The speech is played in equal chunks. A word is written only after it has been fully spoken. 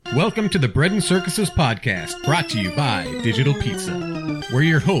Welcome to the Bread and Circuses podcast, brought to you by Digital Pizza, where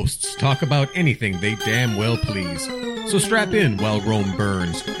your hosts talk about anything they damn well please. So strap in while Rome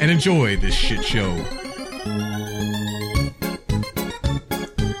burns and enjoy this shit show.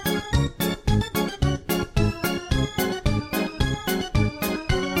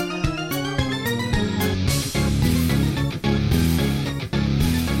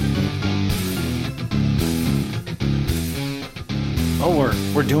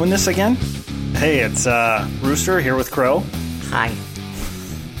 We're doing this again? Hey, it's Rooster here with Crow. Hi.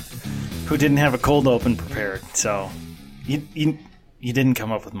 Who didn't have a cold open prepared, so you didn't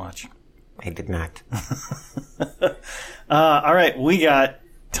come up with much. I did not. All right, we got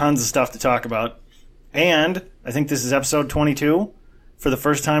tons of stuff to talk about, and I think this is episode 22. For the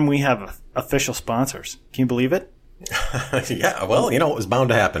first time, we have official sponsors. Can you believe it? Yeah, well, it was bound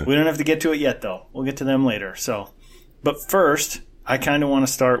to happen. We don't have to get to it yet, though. We'll get to them later. But first, I kind of want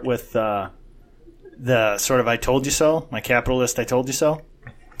to start with the sort of I told you so, my capitalist I told you so.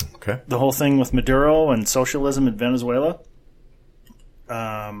 Okay. The whole thing with Maduro and socialism in Venezuela.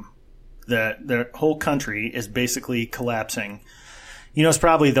 The whole country is basically collapsing. It's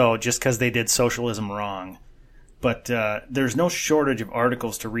probably, though, just because they did socialism wrong. But there's no shortage of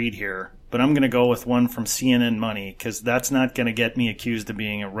articles to read here. But I'm going to go with one from CNN Money, because that's not going to get me accused of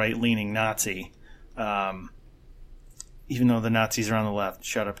being a right-leaning Nazi. Even though the Nazis are on the left.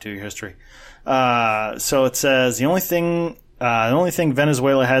 Shut up to your history. So it says, the only thing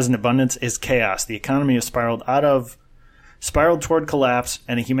Venezuela has in abundance is chaos. The economy has spiraled toward collapse,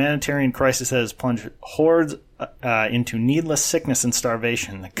 and a humanitarian crisis has plunged hordes into needless sickness and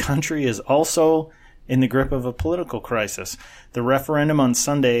starvation. The country is also in the grip of a political crisis. The referendum on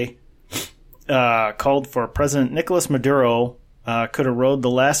Sunday called for President Nicolas Maduro could erode the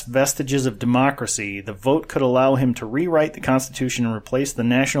last vestiges of democracy. The vote could allow him to rewrite the Constitution and replace the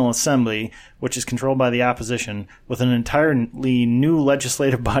National Assembly, which is controlled by the opposition, with an entirely new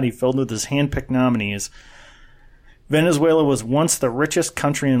legislative body filled with his hand-picked nominees. Venezuela was once the richest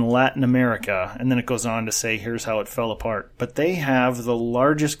country in Latin America, and then it goes on to say here's how it fell apart. But they have the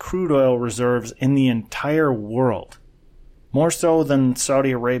largest crude oil reserves in the entire world, more so than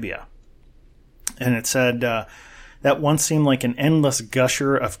Saudi Arabia. And it said that once seemed like an endless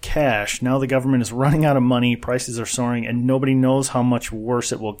gusher of cash. Now the government is running out of money, prices are soaring, and nobody knows how much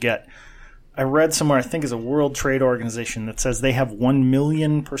worse it will get. I read somewhere, I think it's a World Trade Organization, that says they have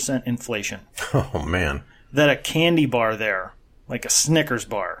 1,000,000% inflation. Oh, man. That a candy bar there, like a Snickers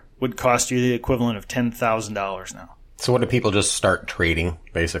bar, would cost you the equivalent of $10,000 now. So what do people just start trading,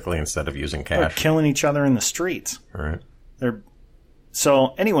 basically, instead of using cash? They're killing each other in the streets. All right.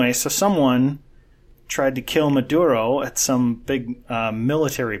 So someone tried to kill Maduro at some big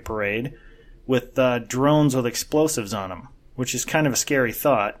military parade with drones with explosives on them, which is kind of a scary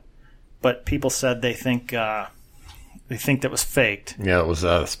thought. But people said they think that was faked. Yeah, it was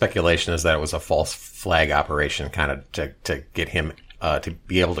speculation is that it was a false flag operation, kind of to get him to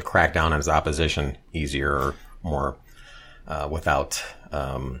be able to crack down on his opposition easier or more without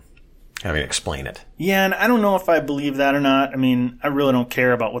having to explain it. Yeah, and I don't know if I believe that or not. I mean, I really don't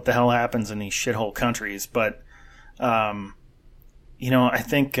care about what the hell happens in these shithole countries. But, I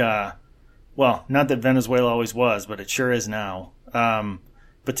think, not that Venezuela always was, but it sure is now.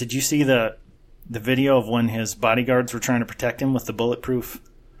 But did you see the video of when his bodyguards were trying to protect him with the bulletproof?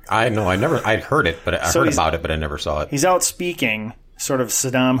 I'd heard it, but I heard about it, but I never saw it. He's out speaking, sort of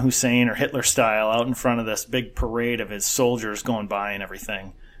Saddam Hussein or Hitler style, out in front of this big parade of his soldiers going by and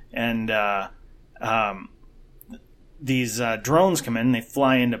everything. And these drones come in, they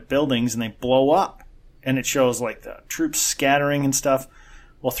fly into buildings, and they blow up. And it shows, like, the troops scattering and stuff.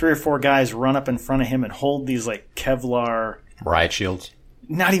 Well, 3 or 4 guys run up in front of him and hold these, like, Kevlar... riot shields?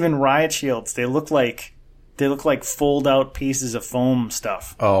 Not even riot shields. They look like fold-out pieces of foam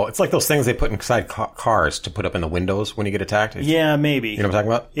stuff. Oh, it's like those things they put inside cars to put up in the windows when you get attacked? Yeah, maybe. You know what I'm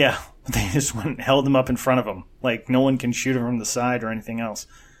talking about? Yeah. They just went and held them up in front of them. Like, no one can shoot them from the side or anything else.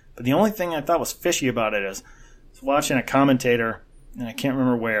 But the only thing I thought was fishy about it is I was watching a commentator, and I can't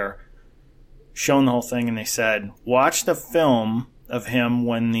remember where, showing the whole thing, and they said, watch the film of him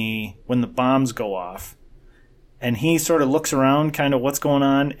when the bombs go off. And he sort of looks around, kind of what's going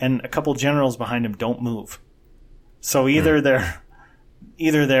on, and a couple generals behind him don't move. So either they're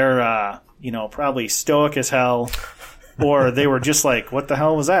probably stoic as hell, or they were just like, what the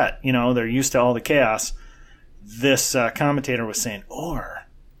hell was that? They're used to all the chaos. This commentator was saying, or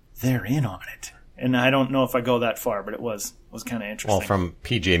they're in on it. And I don't know if I go that far, but it was kind of interesting. Well, from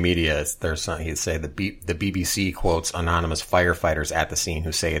PJ Media, he'd say the BBC quotes anonymous firefighters at the scene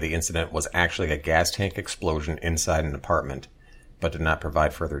who say the incident was actually a gas tank explosion inside an apartment. but did not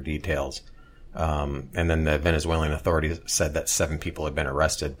provide further details. And then the Venezuelan authorities said that 7 people had been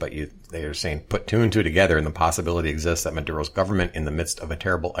arrested, but they are saying put 2 and 2 together and the possibility exists that Maduro's government, in the midst of a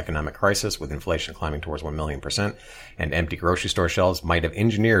terrible economic crisis with inflation climbing towards 1 million% and empty grocery store shelves, might have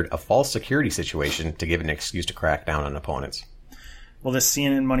engineered a false security situation to give an excuse to crack down on opponents. Well, this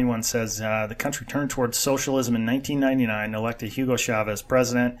CNN Money one says the country turned towards socialism in 1999, elected Hugo Chavez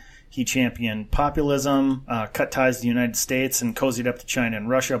president. He championed populism, cut ties to the United States, and cozied up to China and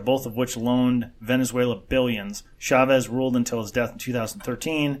Russia, both of which loaned Venezuela billions. Chavez ruled until his death in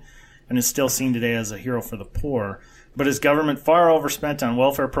 2013 and is still seen today as a hero for the poor. But his government far overspent on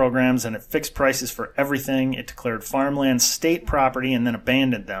welfare programs, and it fixed prices for everything. It declared farmland state property and then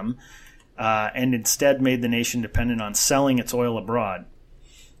abandoned them, and instead made the nation dependent on selling its oil abroad.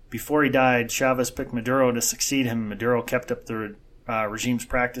 Before he died, Chavez picked Maduro to succeed him. Maduro kept up the regime's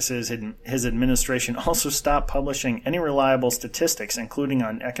practices. His administration also stopped publishing any reliable statistics, including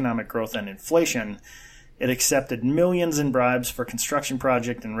on economic growth and inflation. It accepted millions in bribes for construction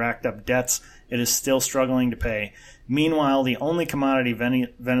projects and racked up debts it is still struggling to pay. Meanwhile, the only commodity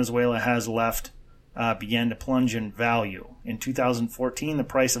Venezuela has left began to plunge in value. In 2014, the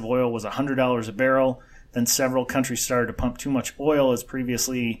price of oil was $100 a barrel. Then several countries started to pump too much oil, as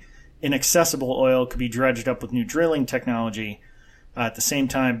previously inaccessible oil could be dredged up with new drilling technology. At the same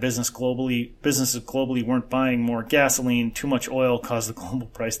time, businesses globally weren't buying more gasoline. Too much oil caused the global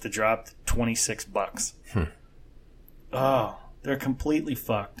price to drop to $26. Oh, they're completely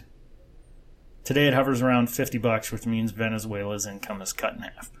fucked. Today it hovers around $50, which means Venezuela's income is cut in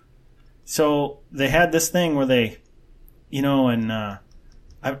half. So they had this thing where they, and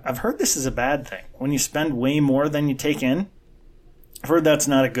I've heard this is a bad thing. When you spend way more than you take in, I've heard that's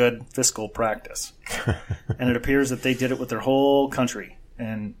not a good fiscal practice. And it appears that they did it with their whole country.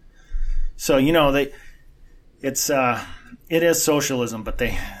 And so, it is socialism, but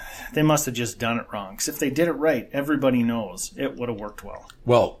they must have just done it wrong. Because if they did it right, everybody knows it would have worked well.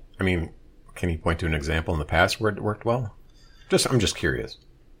 Well, I mean, can you point to an example in the past where it worked well? I'm just curious.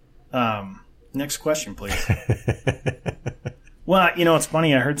 Next question, please. Well, it's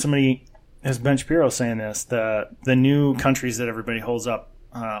funny. I heard somebody, as Ben Shapiro, saying this. The new countries that everybody holds up,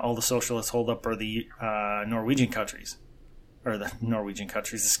 all the socialists hold up, are the Norwegian countries. Or the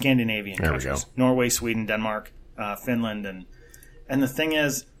Scandinavian countries. There we go. Norway, Sweden, Denmark, Finland. And the thing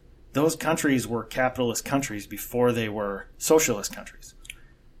is, those countries were capitalist countries before they were socialist countries.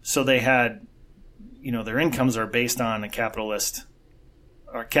 So they had, their incomes are based on a capitalist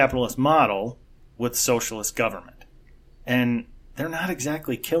model with socialist government. And they're not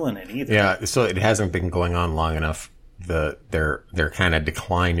exactly killing it either. Yeah, so it hasn't been going on long enough. Their kind of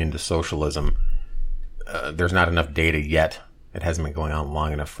decline into socialism, there's not enough data yet. It hasn't been going on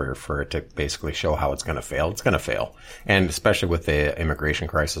long enough for it to basically show how it's going to fail. It's going to fail. And especially with the immigration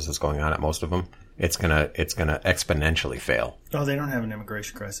crisis that's going on at most of them, it's going to exponentially fail. Oh, they don't have an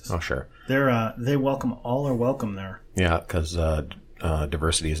immigration crisis. Oh, sure. They welcome all are welcome there. Yeah, because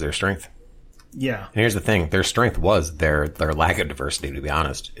diversity is their strength. Yeah. And here's the thing. Their strength was their lack of diversity, to be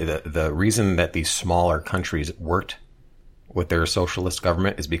honest. The reason that these smaller countries worked with their socialist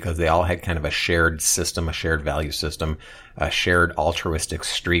government is because they all had kind of a shared system, a shared value system, a shared altruistic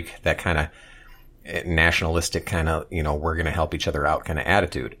streak, that kind of nationalistic kind of, we're going to help each other out kind of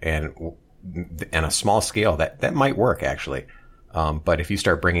attitude. And on a small scale, that might work, actually. But if you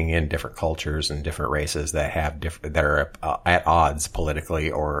start bringing in different cultures and different races that are at odds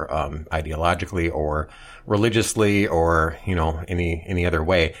politically or ideologically or religiously or any other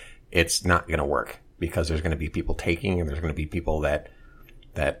way, it's not going to work, because there's going to be people taking and there's going to be people that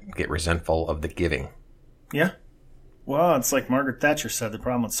get resentful of the giving. Yeah. Well, it's like Margaret Thatcher said, the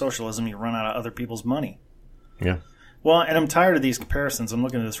problem with socialism, you run out of other people's money. Yeah. Well, and I'm tired of these comparisons. I'm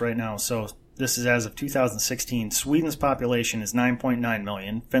looking at this right now. So this is as of 2016. Sweden's population is 9.9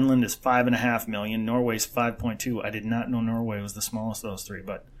 million. Finland is 5.5 million. Norway's 5.2. I did not know Norway was the smallest of those three,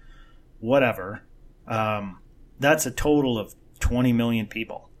 but whatever. That's a total of 20 million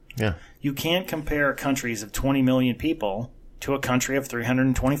people. Yeah. You can't compare countries of 20 million people to a country of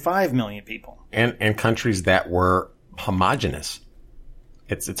 325 million people. And countries that were homogenous.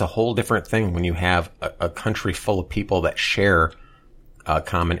 It's a whole different thing when you have a country full of people that share a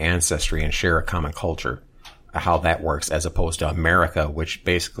common ancestry and share a common culture, how that works, as opposed to America, which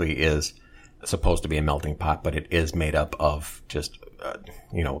basically is supposed to be a melting pot, but it is made up of just,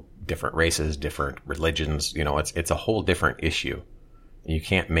 different races, different religions. It's a whole different issue. You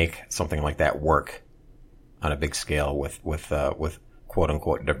can't make something like that work on a big scale with quote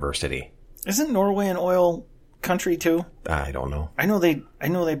unquote diversity. Isn't Norway an oil country too? I don't know. I know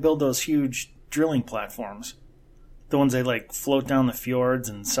they build those huge drilling platforms. the ones they like float down the fjords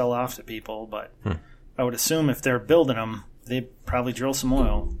and sell off to people. But I would assume if they're building them, they probably drill some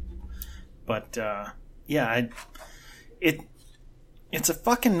oil. But yeah, it's a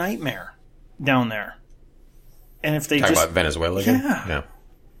fucking nightmare down there. And if they Talk about Venezuela again? Yeah.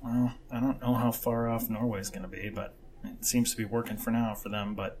 Well, I don't know how far off Norway's going to be, but it seems to be working for now for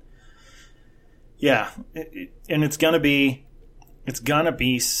them. But yeah, and it's going to be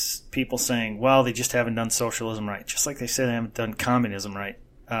people saying, well, they just haven't done socialism right, just like they say they haven't done communism right.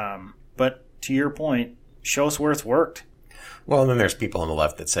 But to your point, show us where it's worked. Well, and then there's people on the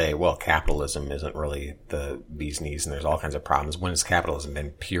left that say, well, capitalism isn't really the bee's knees, and there's all kinds of problems. When has capitalism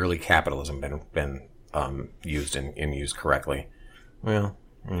been purely capitalism been used and used correctly? Well,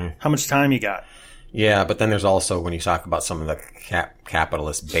 how much time you got? Yeah, but then there's also, when you talk about some of the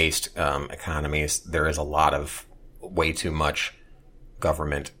capitalist-based economies, there is a lot of way too much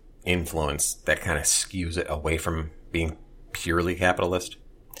government influence that kind of skews it away from being purely capitalist.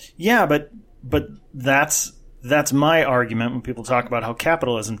 Yeah, but that's my argument when people talk about how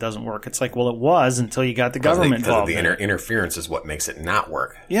capitalism doesn't work. It's like, well, it was until you got the government involved. Because the interference is what makes it not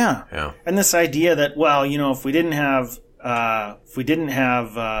work. Yeah. And this idea that, well, if we didn't have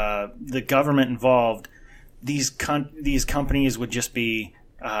the government involved, these companies would just be,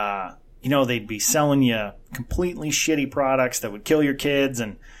 they'd be selling you completely shitty products that would kill your kids.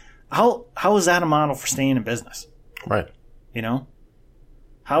 And how is that a model for staying in business? Right.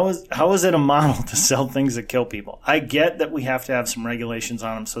 How is it a model to sell things that kill people? I get that we have to have some regulations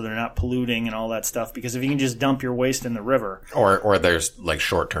on them so they're not polluting and all that stuff, because if you can just dump your waste in the river. Or there's like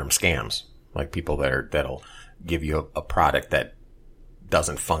short-term scams, like people that'll give you a product that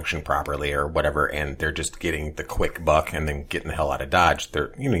doesn't function properly or whatever, and they're just getting the quick buck and then getting the hell out of Dodge.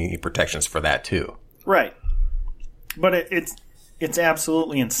 You need protections for that too. Right. But it's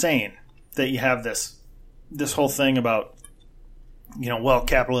absolutely insane that you have this whole thing about, well,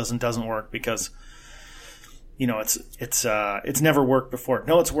 capitalism doesn't work because, it's never worked before.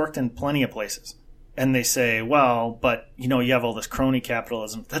 No, it's worked in plenty of places. And they say, well, but, you have all this crony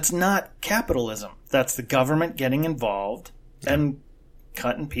capitalism. That's not capitalism. That's the government getting involved and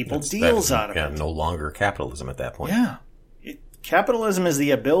cutting people deals out of it. Yeah, no longer capitalism at that point. Yeah. Capitalism is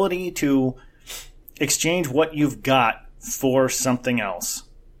the ability to exchange what you've got for something else.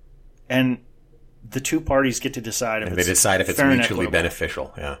 And the two parties get to decide if it's mutually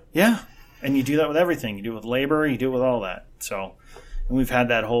beneficial. Yeah. Yeah. And you do that with everything. You do it with labor. You do it with all that. So... And we've had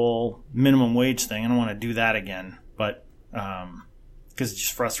that whole minimum wage thing. I don't want to do that again, but because it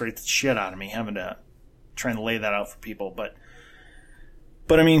just frustrates the shit out of me trying to lay that out for people. But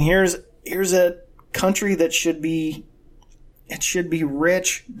I mean, here's a country that should be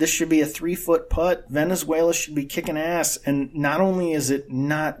rich. This should be a 3-foot putt. Venezuela should be kicking ass. And not only is it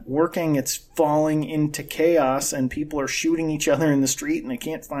not working, it's falling into chaos, and people are shooting each other in the street, and they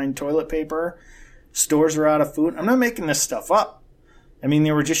can't find toilet paper. Stores are out of food. I'm not making this stuff up. I mean,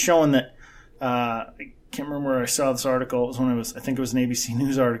 they were just showing that. I can't remember where I saw this article. It was I think it was an ABC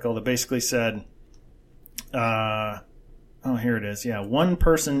News article that basically said, here it is. Yeah, one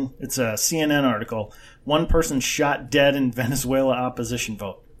person. It's a CNN article. One person shot dead in Venezuela opposition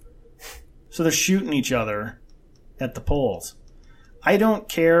vote. So they're shooting each other at the polls. I don't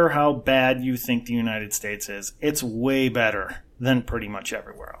care how bad you think the United States is. It's way better than pretty much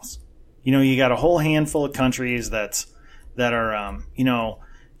everywhere else. You got a whole handful of countries that are,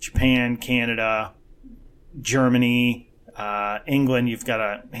 Japan, Canada, Germany, England. You've got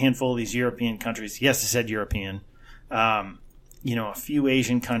a handful of these European countries. Yes, I said European. A few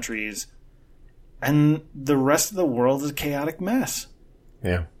Asian countries. And the rest of the world is a chaotic mess.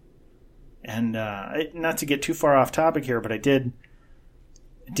 Yeah. And not to get too far off topic here, but I did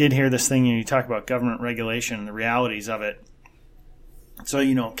hear this thing. You talk about government regulation and the realities of it. So,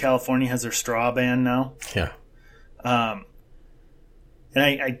 California has their straw ban now. Yeah. And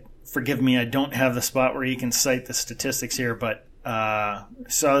I forgive me, I don't have the spot where you can cite the statistics here, but I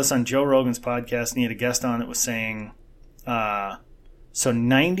saw this on Joe Rogan's podcast, and he had a guest on that was saying, so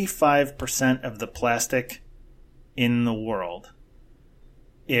 95% of the plastic in the world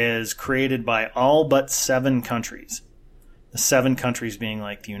is created by all but 7 countries. The 7 countries being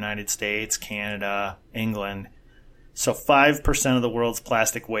like the United States, Canada, England. So 5% of the world's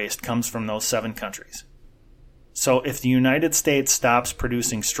plastic waste comes from those 7 countries. So if the United States stops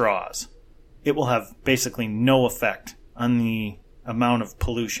producing straws, it will have basically no effect on the amount of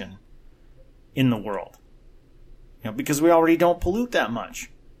pollution in the world. Because we already don't pollute that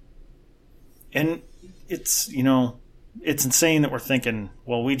much. And it's insane that we're thinking,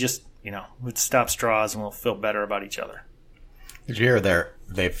 well, we just, we'd stop straws and we'll feel better about each other. Did you hear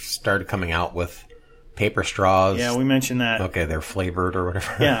they've started coming out with paper straws. Yeah, we mentioned that. Okay, they're flavored or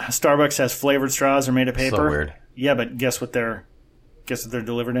whatever. Yeah, Starbucks has flavored straws are made of paper. So weird. Yeah, but guess what they're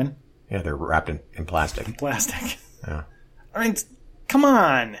delivered in? Yeah, they're wrapped in plastic. Plastic. Yeah. I mean, come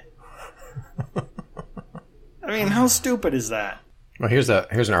on. I mean, how stupid is that? Well, here's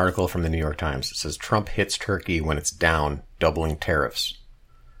an article from the New York Times. It says Trump hits Turkey when it's down, doubling tariffs.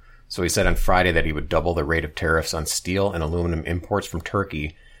 So he said on Friday that he would double the rate of tariffs on steel and aluminum imports from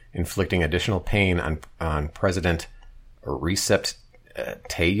Turkey, inflicting additional pain on President Recep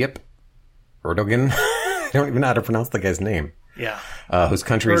Tayyip Erdogan. I don't even know how to pronounce the guy's name. Yeah. Whose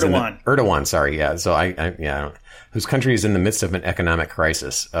country is Erdogan, sorry, yeah. So whose country is in the midst of an economic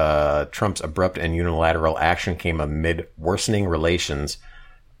crisis. Trump's abrupt and unilateral action came amid worsening relations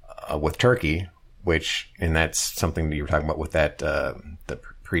with Turkey, and that's something that you were talking about with that the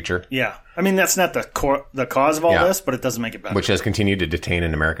preacher. Yeah. I mean, that's not the cause of all this, but it doesn't make it better. Which has continued to detain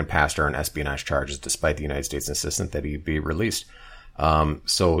an American pastor on espionage charges, despite the United States' insistence that he be released.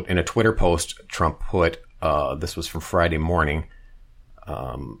 So in a Twitter post, Trump put, this was from Friday morning,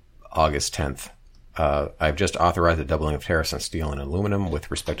 August 10th. I've just authorized the doubling of tariffs on steel and aluminum with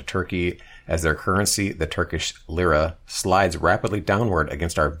respect to Turkey as their currency, the Turkish lira, slides rapidly downward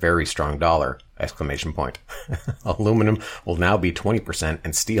against our very strong dollar! Aluminum will now be 20%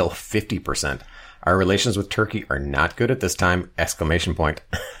 and steel 50%. Our relations with Turkey are not good at this time!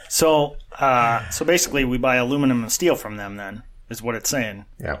 So basically we buy aluminum and steel from them then, is what it's saying.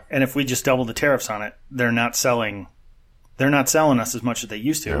 Yeah. And if we just double the tariffs on it, they're not selling us as much as they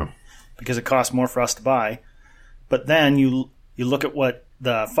used to. Yeah. Because it costs more for us to buy. But then you look at what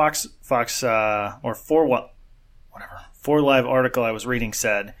the Fox 4 Live article I was reading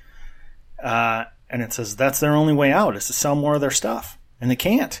said, and it says that's their only way out is to sell more of their stuff, and they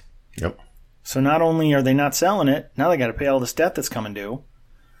can't. Yep. So not only are they not selling it, now they got to pay all this debt that's coming due.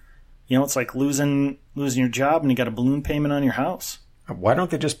 You know, it's like losing your job and you got a balloon payment on your house. Why don't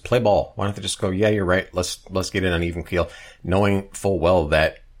they just play ball? Why don't they just go, yeah, you're right, let's get it on even keel, knowing full well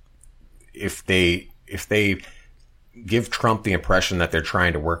that if they give Trump the impression that they're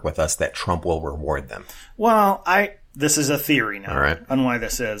trying to work with us, that Trump will reward them. Well, this is a theory now on why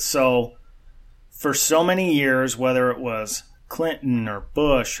this is. So for so many years, whether it was Clinton or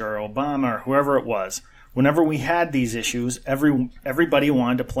Bush or Obama or whoever it was, whenever we had these issues, everybody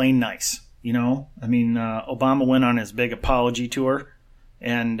wanted to play nice. You know, I mean, Obama went on his big apology tour,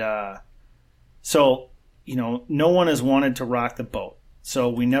 and so, you know, no one has wanted to rock the boat. So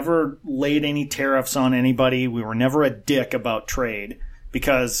we never laid any tariffs on anybody. We were never a dick about trade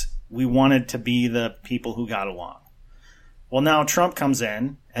because we wanted to be the people who got along. Well, now Trump comes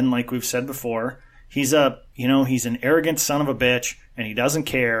in, and like we've said before, he's an arrogant son of a bitch, and he doesn't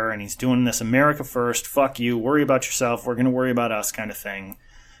care, and he's doing this America first, fuck you, worry about yourself, we're going to worry about us kind of thing.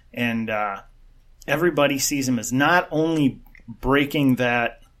 And everybody sees him as not only breaking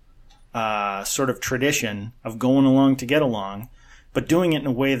that sort of tradition of going along to get along, but doing it in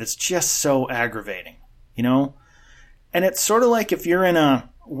a way that's just so aggravating, you know? And it's sort of like if you're in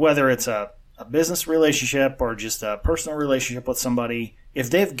whether it's a business relationship or just a personal relationship with somebody, if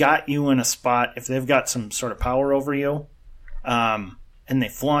they've got you in a spot, if they've got some sort of power over you, and they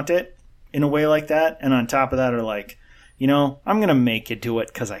flaunt it in a way like that, and on top of that are like, you know, I'm going to make you do it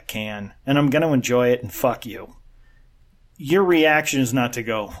because I can, and I'm going to enjoy it, and fuck you. Your reaction is not to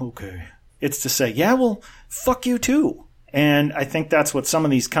go, okay. It's to say, yeah, well, fuck you too. And I think that's what some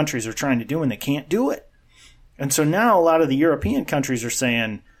of these countries are trying to do, and they can't do it. And so now a lot of the European countries are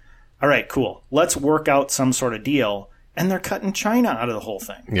saying, all right, cool, let's work out some sort of deal. And they're cutting China out of the whole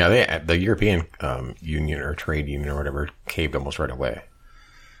thing. Yeah, the European Union or trade union or whatever caved almost right away.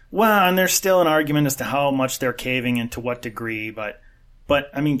 Well, and there's still an argument as to how much they're caving and to what degree. But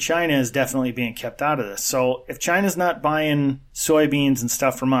I mean, China is definitely being kept out of this. So if China's not buying soybeans and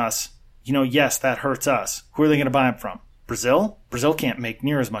stuff from us, you know, yes, that hurts us. Who are they going to buy them from? Brazil? Brazil can't make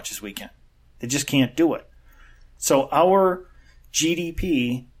near as much as we can. They just can't do it. So our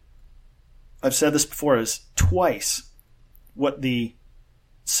GDP, I've said this before, is twice what the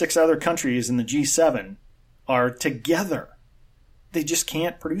 6 other countries in the G7 are together. They just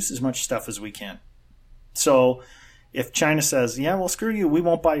can't produce as much stuff as we can. So if China says, yeah, well, screw you, we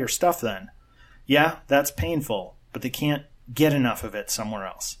won't buy your stuff then. Yeah, that's painful, but they can't get enough of it somewhere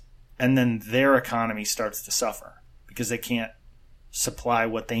else. And then their economy starts to suffer because they can't supply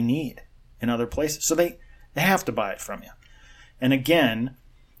what they need in other places. So they have to buy it from you. And again,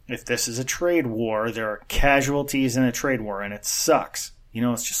 if this is a trade war, there are casualties in a trade war, and it sucks. You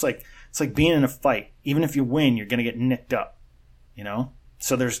know, it's like being in a fight. Even if you win, you're going to get nicked up. You know?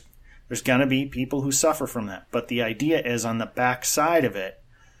 So there's going to be people who suffer from that. But the idea is on the back side of it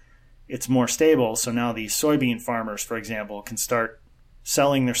it's more stable. So now these soybean farmers, for example, can start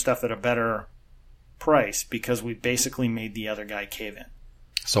selling their stuff at a better price because we basically made the other guy cave in.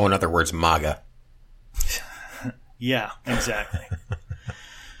 So in other words, MAGA. Yeah, exactly.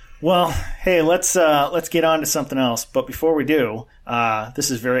 Well, hey, let's get on to something else. But before we do,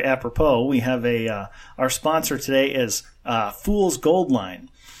 this is very apropos. We have our sponsor today is Fool's Gold Line.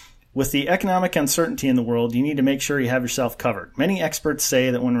 With the economic uncertainty in the world, you need to make sure you have yourself covered. Many experts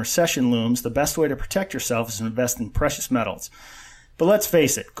say that when recession looms, the best way to protect yourself is to invest in precious metals. But let's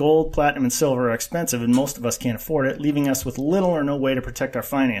face it, gold, platinum, and silver are expensive, and most of us can't afford it, leaving us with little or no way to protect our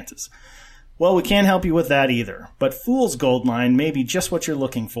finances. Well, we can't help you with that either, but Fool's Gold Line may be just what you're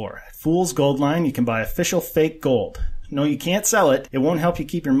looking for. At Fool's Gold Line, you can buy official fake gold. No, you can't sell it. It won't help you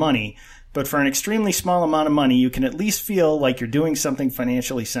keep your money, but for an extremely small amount of money, you can at least feel like you're doing something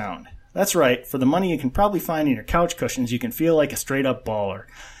financially sound. That's right. For the money you can probably find in your couch cushions, you can feel like a straight-up baller.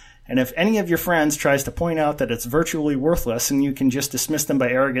 And if any of your friends tries to point out that it's virtually worthless, and you can just dismiss them by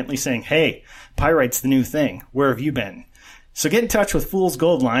arrogantly saying, "Hey, pyrite's the new thing. Where have you been?" So get in touch with Fool's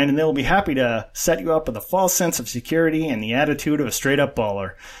Gold Line, and they'll be happy to set you up with a false sense of security and the attitude of a straight-up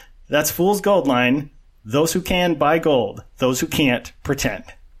baller. That's Fool's Gold Line. Those who can, buy gold. Those who can't, pretend.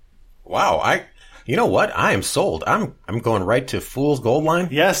 Wow, you know what? I am sold. I'm going right to Fool's Gold Line.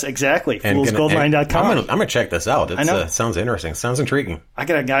 Yes, exactly. FoolsGoldLine.com. I'm gonna check this out. I know. Sounds interesting. Sounds intriguing. I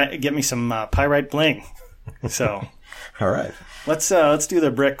gotta get me some pyrite bling. So, all right, let's do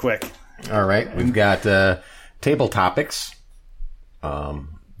the brick quick. All right, we've got table topics.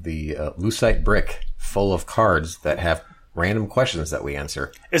 The lucite brick full of cards that have random questions that we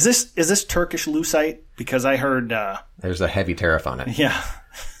answer. Is this Turkish lucite? Because I heard there's a heavy tariff on it. Yeah.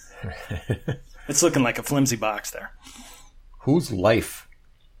 It's looking like a flimsy box there. Whose life,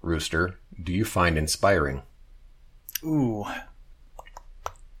 Rooster, do you find inspiring? Ooh.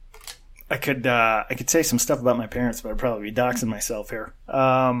 I could say some stuff about my parents, but I'd probably be doxing myself here.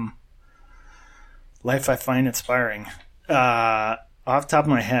 Life I find inspiring. Off the top of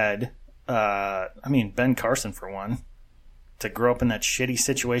my head, Ben Carson, for one. To grow up in that shitty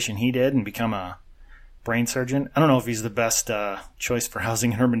situation he did and become a brain surgeon. I don't know if he's the best choice for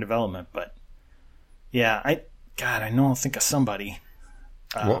housing and urban development, but yeah, I think of somebody.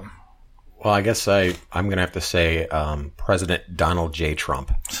 Well, I guess I'm going to have to say President Donald J.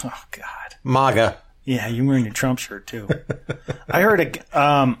 Trump. Oh, God. MAGA. Yeah, you're wearing your Trump shirt, too. I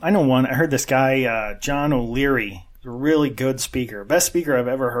heard this guy, John O'Leary, a really good speaker. Best speaker I've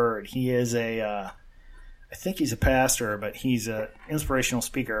ever heard. He is I think he's a pastor, but he's an inspirational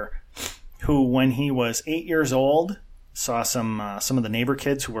speaker who, when he was 8 years old, saw some of the neighbor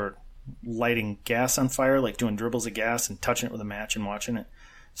kids who were lighting gas on fire, like doing dribbles of gas and touching it with a match and watching it.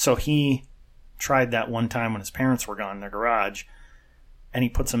 So he tried that one time when his parents were gone in their garage, and he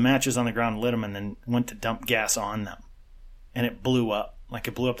put some matches on the ground, lit them, and then went to dump gas on them. And it blew up. Like,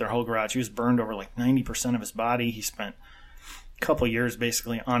 it blew up their whole garage. He was burned over like 90% of his body. He spent a couple of years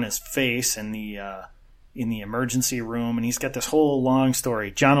basically on his face in the emergency room, and he's got this whole long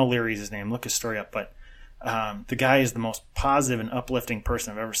story. John O'Leary is his name. Look his story up. But the guy is the most positive and uplifting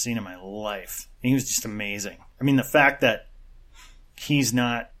person I've ever seen in my life. And he was just amazing. I mean, the fact that he's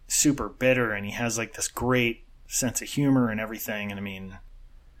not super bitter and he has like this great sense of humor and everything. And I mean,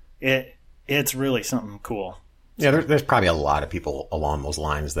 it's really something cool. Yeah, there's probably a lot of people along those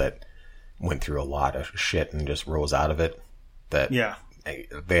lines that went through a lot of shit and just rose out of it. That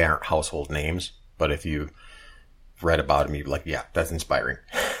they aren't household names, but if you read about them, you'd be like, yeah, that's inspiring.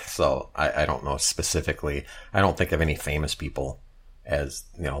 So I don't know specifically. I don't think of any famous people as,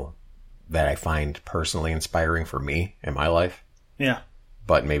 that I find personally inspiring for me in my life. Yeah.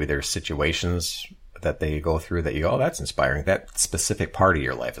 But maybe there's situations that they go through that you go, oh, that's inspiring. That specific part of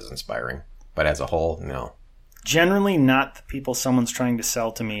your life is inspiring. But as a whole, no. Generally not the people someone's trying to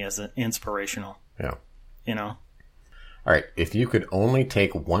sell to me as inspirational. Yeah. All right. If you could only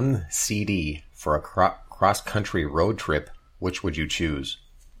take one CD for a cross-country road trip, which would you choose?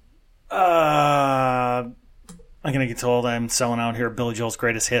 I'm going to get told I'm selling out here Billy Joel's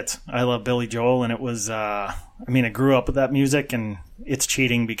Greatest Hits. I love Billy Joel, and it was, I grew up with that music, and it's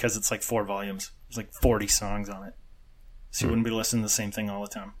cheating because it's like 4 volumes. There's like 40 songs on it. So you wouldn't be listening to the same thing all the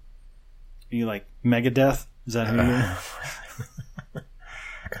time. Are you like Megadeth? Is that who you are?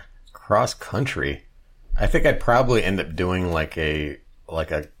 Cross-country. I think I'd probably end up doing like a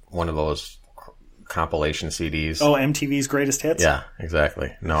one of those compilation CDs. Oh, MTV's Greatest Hits? Yeah,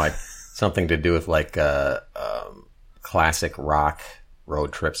 exactly. No, something to do with like classic rock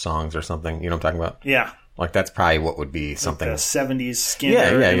road trip songs or something. You know what I'm talking about? Yeah. Like that's probably what would be something. Like the 70s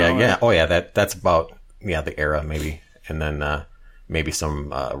Skinner. Yeah. Oh yeah, that's about the era maybe. And then maybe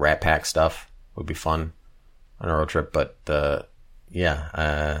some Rat Pack stuff would be fun on a road trip. But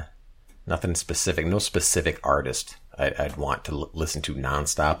nothing specific. No specific artist I'd want to listen to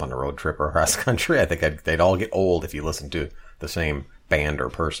nonstop on a road trip or cross country. I think they'd all get old if you listen to the same band or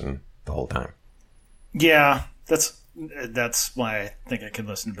person the whole time. Yeah, that's why I think I could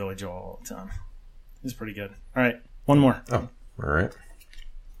listen to Billy Joel all the time. He's pretty good. All right, one more. Oh, all right.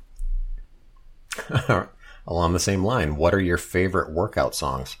 Along the same line, what are your favorite workout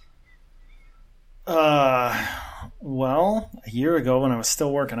songs? Well, a year ago when I was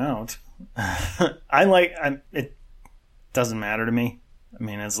still working out, it doesn't matter to me. I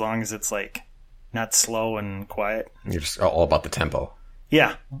mean, as long as it's like not slow and quiet. You're just all about the tempo.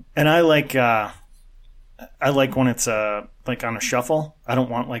 Yeah, and I like when it's like on a shuffle. I don't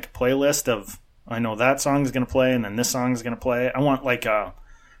want like a playlist of I know that song is going to play and then this song is going to play. I want like a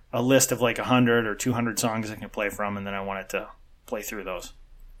list of like 100 or 200 songs I can play from, and then I want it to play through those.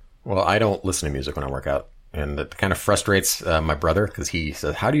 Well, I don't listen to music when I work out, and it kind of frustrates my brother because he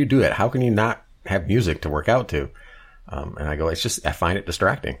says, "How do you do it? How can you not have music to work out to?" And I go, "It's just I find it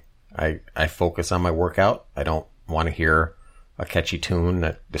distracting. I focus on my workout. I don't want to hear a catchy tune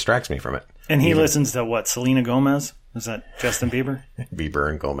that distracts me from it." And he listens to what? Selena Gomez? Is that Justin Bieber? Bieber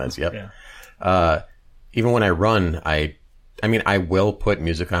and Gomez, yep. Yeah. Even when I run, I will put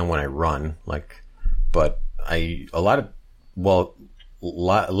music on when I run, but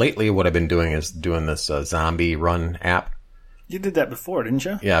lately what I've been doing is doing this zombie run app. You did that before, didn't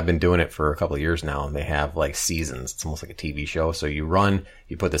you? Yeah, I've been doing it for a couple of years now, and they have like seasons. It's almost like a TV show. So you run,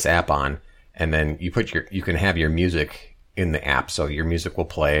 you put this app on, and then you can have your music in the app. So your music will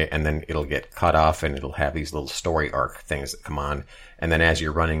play, and then it'll get cut off, and it'll have these little story arc things that come on. And then as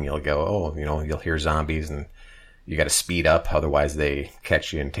you're running, you'll go, you'll hear zombies, and you got to speed up, otherwise they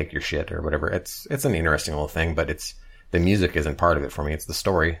catch you and take your shit or whatever. It's an interesting little thing, but the music isn't part of it for me. It's the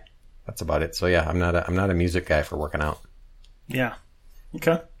story. That's about it. So yeah, I'm not a music guy for working out. Yeah.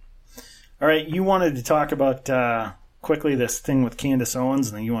 Okay. All right. You wanted to talk about quickly this thing with Candace Owens,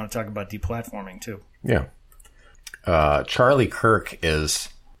 and then you want to talk about deplatforming too. Yeah. Charlie Kirk is.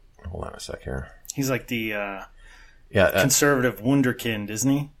 Hold on a sec here. He's like the conservative wunderkind,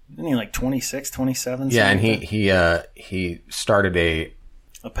 isn't he? Isn't he like 26, 27? Yeah, and he started a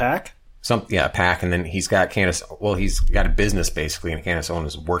PAC. A PAC, and then he's got Candace. Well, he's got a business basically, and Candace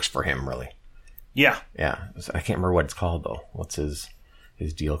Owens works for him, really. Yeah. Yeah. I can't remember what it's called, though. What's his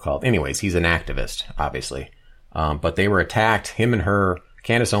deal called? Anyways, he's an activist, obviously. But they were attacked. Him and her,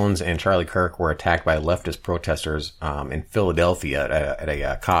 Candace Owens and Charlie Kirk, were attacked by leftist protesters in Philadelphia at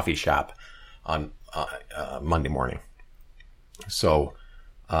a coffee shop on Monday morning. So,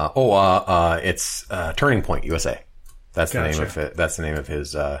 it's Turning Point USA. That's the name of it. That's the name of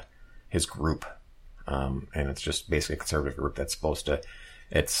his group. And it's just basically a conservative group that's supposed to.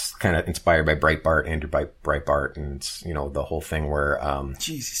 It's kind of inspired by Breitbart, Andrew Breitbart, and it's, the whole thing where... Jeez,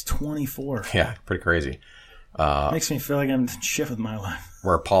 he's 24. Yeah, pretty crazy. Makes me feel like I'm in shit with my life.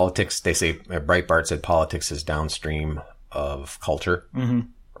 Where politics, they say, Breitbart said politics is downstream of culture. Mm-hmm.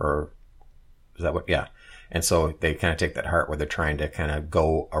 Or is that what? Yeah. And so they kind of take that heart where they're trying to kind of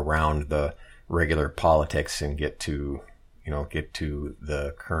go around the regular politics and get to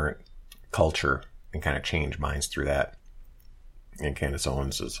the current culture and kind of change minds through that. And Candace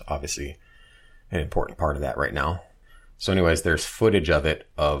Owens is obviously an important part of that right now. So anyways, there's footage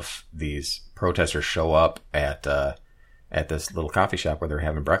of these protesters show up at this little coffee shop where they're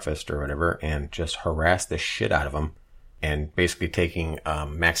having breakfast or whatever, and just harass the shit out of them, and basically taking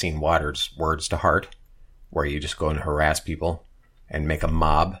Maxine Waters' words to heart, where you just go and harass people and make a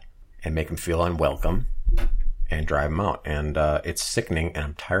mob and make them feel unwelcome and drive them out. And it's sickening,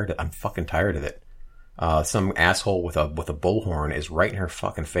 and I'm fucking tired of it. Some asshole with a bullhorn is right in her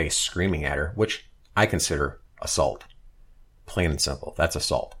fucking face screaming at her, which I consider assault. Plain and simple. That's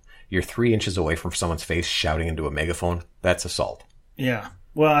assault. You're 3 inches away from someone's face shouting into a megaphone. That's assault. Yeah.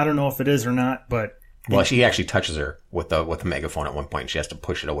 Well, I don't know if it is or not, but... Well, she actually touches her with the megaphone at one point. She has to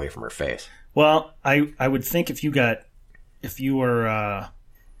push it away from her face. Well, I would think if you were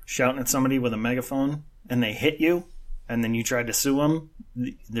shouting at somebody with a megaphone and they hit you, and then you tried to sue them,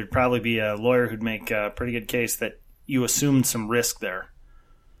 there'd probably be a lawyer who'd make a pretty good case that you assumed some risk there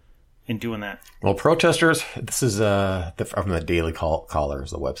in doing that. Well, protesters, this is from the Daily Caller,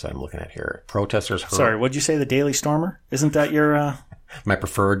 is the website I'm looking at here. Protesters... Sorry, what'd you say, the Daily Stormer? Isn't that your... My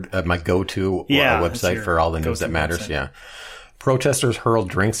preferred, my go-to website for all the news that matters, website. Yeah. Protesters hurled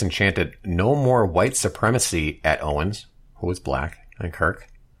drinks and chanted, "No more white supremacy" at Owens, who was black, and Kirk,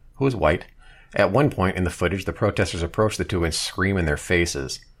 who was white. At one point in the footage, the protesters approached the two and scream in their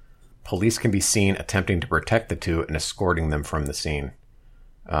faces. Police can be seen attempting to protect the two and escorting them from the scene.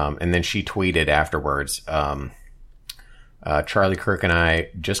 And then she tweeted afterwards, Charlie Kirk and I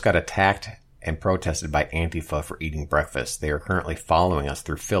just got attacked and protested by Antifa for eating breakfast. They are currently following us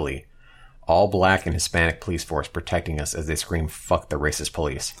through Philly. All black and Hispanic police force protecting us as they scream, "Fuck the racist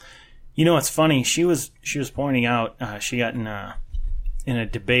police." You know, it's funny. She was pointing out she got in a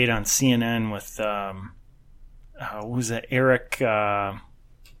debate on CNN with what was that? Eric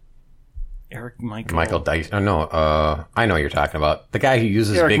Michael Dice. Oh, no, I know what you're talking about. The guy who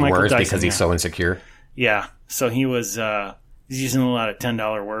uses big words Dyson, because he's so insecure. Yeah. So he's using a lot of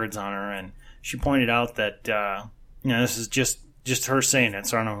 $10 words on her, and she pointed out that this is just her saying it.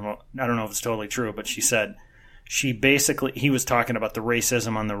 So I don't know if it's totally true, but she said he was talking about the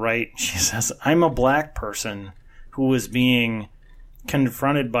racism on the right. She says, "I'm a black person who was being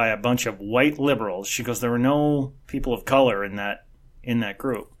confronted by a bunch of white liberals." She goes, "There were no people of color in that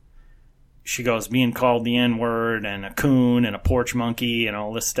group." She goes, being called the N-word and a coon and a porch monkey and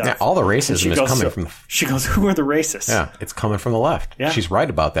all this stuff. Yeah, all the racism is coming from. She goes, "Who are the racists?" Yeah, it's coming from the left. Yeah. She's right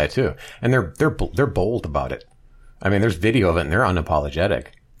about that too, and they're bold about it. I mean, there's video of it, and they're unapologetic.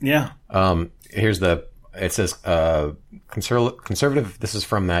 Yeah. It says conservative. This is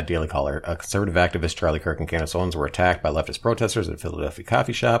from that Daily Caller. Conservative activist Charlie Kirk and Candace Owens were attacked by leftist protesters at a Philadelphia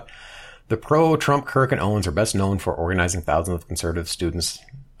coffee shop. The pro-Trump Kirk and Owens are best known for organizing thousands of conservative students.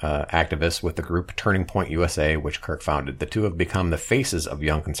 Activists with the group Turning Point USA, which Kirk founded. The two have become the faces of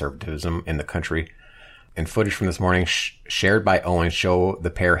young conservatism in the country. And footage from this morning shared by Owens show the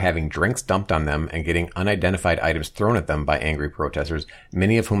pair having drinks dumped on them and getting unidentified items thrown at them by angry protesters,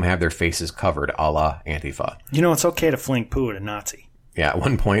 many of whom have their faces covered, a la Antifa. You know, it's okay to fling poo at a Nazi. Yeah, at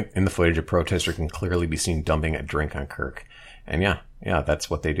one point in the footage, a protester can clearly be seen dumping a drink on Kirk. And yeah, that's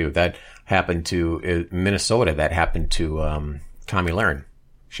what they do. That happened to Minnesota. That happened to Tomi Lahren.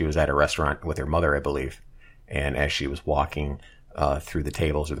 She was at a restaurant with her mother, I believe, and as she was walking through the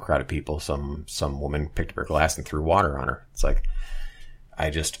tables or the crowd of people, some woman picked up her glass and threw water on her. It's like,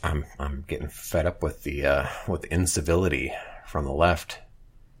 I'm getting fed up with the incivility from the left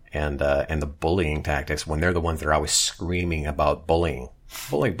and the bullying tactics when they're the ones that are always screaming about bullying.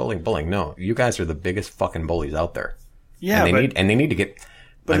 Bullying. No, you guys are the biggest fucking bullies out there. Yeah, and they need to get.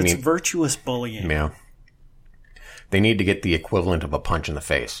 But it's virtuous bullying. Yeah. They need to get the equivalent of a punch in the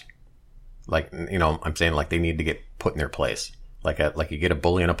face. Like, I'm saying, like, they need to get put in their place. Like you get a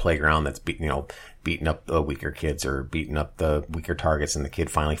bully on a playground that's beating up the weaker kids or beating up the weaker targets, and the kid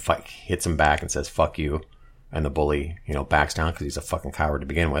finally hits him back and says, "Fuck you." And the bully, backs down because he's a fucking coward to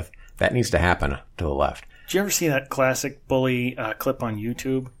begin with. That needs to happen to the left. Did you ever see that classic bully clip on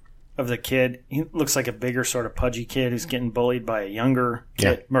YouTube of the kid? He looks like a bigger, sort of pudgy kid who's getting bullied by a younger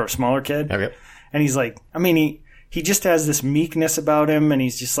kid, or a smaller kid. Yep. And he's like, he just has this meekness about him, and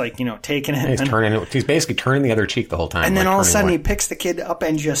he's just like, taking it. He's basically turning the other cheek the whole time. And then all of a sudden he picks the kid up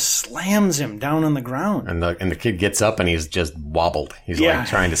and just slams him down on the ground. And the kid gets up and he's just wobbled. He's like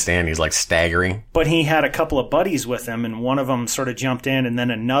trying to stand. He's like staggering. But he had a couple of buddies with him, and one of them sort of jumped in, and then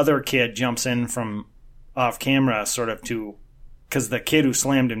another kid jumps in from off camera sort of because the kid who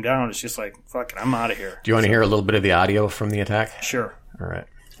slammed him down is just like, fuck it, I'm out of here. Do you want to hear a little bit of the audio from the attack? Sure. All right.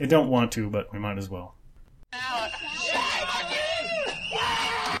 I don't want to, but we might as well.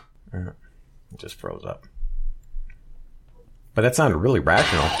 It just froze up. But that sounded really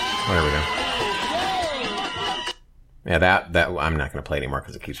rational. There we go. Yeah, that I'm not going to play anymore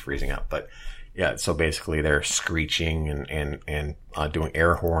because it keeps freezing up. But yeah, so basically they're screeching and doing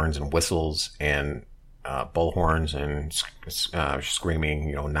air horns and whistles and bullhorns and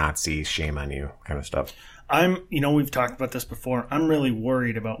screaming, Nazis, shame on you, kind of stuff. We've talked about this before. I'm really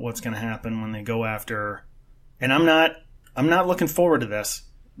worried about what's going to happen when they go after, and I'm not looking forward to this,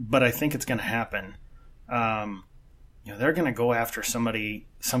 but I think it's going to happen. They're going to go after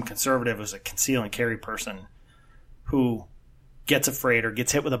some conservative who's a conceal and carry person who gets afraid or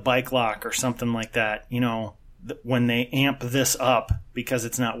gets hit with a bike lock or something like that. When they amp this up because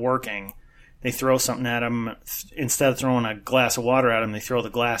it's not working, they throw something at them. Instead of throwing a glass of water at them, they throw the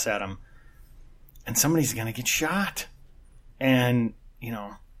glass at them. And somebody's going to get shot. And,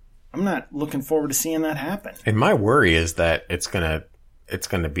 I'm not looking forward to seeing that happen. And my worry is that it's going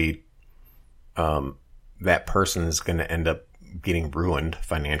to be that person is going to end up getting ruined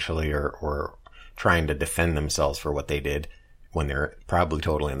financially or trying to defend themselves for what they did when they're probably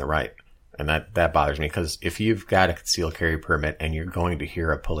totally in the right. And that bothers me, because if you've got a concealed carry permit and you're going to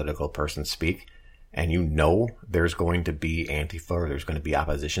hear a political person speak and there's going to be Antifa or there's going to be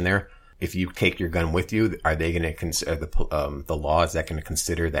opposition there, if you take your gun with you, are they going to consider the law? Is that going to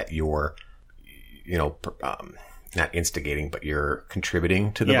consider that you're, not instigating, but you're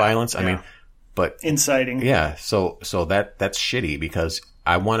contributing to the Yeah, violence. I yeah. mean, but Inciting. yeah, so that's shitty because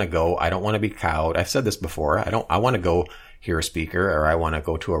I want to go. I don't want to be cowed. I've said this before. I want to go hear a speaker, or I want to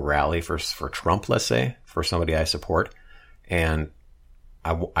go to a rally for Trump, let's say, for somebody I support, and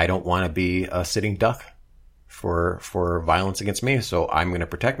I don't want to be a sitting duck for violence against me. So I'm going to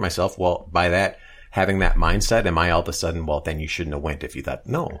protect myself. Well, by that, having that mindset, am I all of a sudden, well, then you shouldn't have went if you thought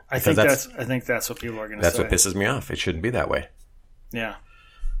no? I think that's what people are going to say. That's what pisses me off. It shouldn't be that way. Yeah.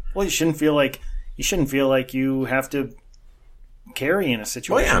 Well, you shouldn't feel like you have to carry in a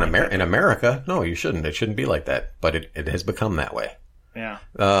situation. Well, yeah, like that. in America, no, you shouldn't. It shouldn't be like that. But it has become that way. Yeah.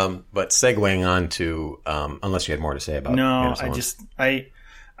 But segueing on to, unless you had more to say about No, Minnesota.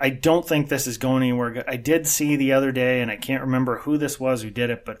 I don't think this is going anywhere good. I did see the other day, and I can't remember who this was who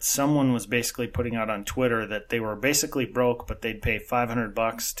did it, but someone was basically putting out on Twitter that they were basically broke, but they'd pay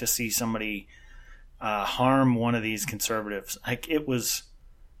 $500 to see somebody harm one of these conservatives. Like, it was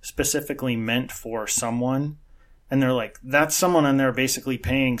specifically meant for someone, and they're like, that's someone, and they're basically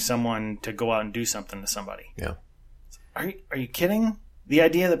paying someone to go out and do something to somebody. Yeah. Are you kidding? The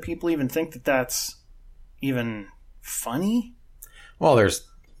idea that people even think that that's even funny? Well,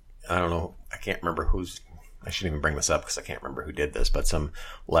 I don't know. I can't remember I shouldn't even bring this up because I can't remember who did this, but some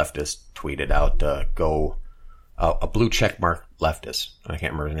leftist tweeted out, a blue checkmark leftist. I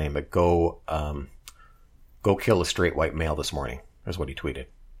can't remember the name, but go kill a straight white male this morning. That's what he tweeted.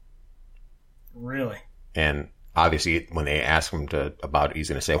 Really? And obviously when they ask him about it, he's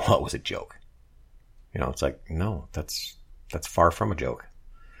going to say, well, it was a joke. It's like, no, that's far from a joke.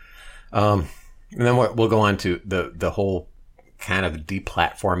 And then we'll go on to the whole kind of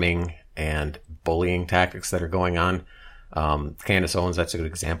deplatforming and bullying tactics that are going on. Candace Owens, that's a good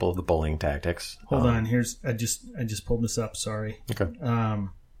example of the bullying tactics. Hold on, I just pulled this up. Sorry. Okay.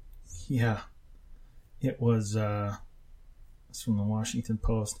 Yeah, it was. It's from the Washington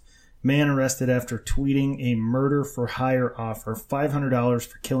Post. Man arrested after tweeting a murder for hire offer, $500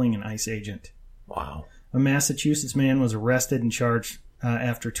 for killing an ICE agent. Wow. A Massachusetts man was arrested and charged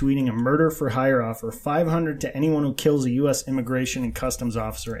after tweeting a murder for hire offer, $500 to anyone who kills a U.S. Immigration and Customs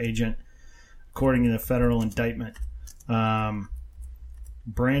officer agent, according to the federal indictment.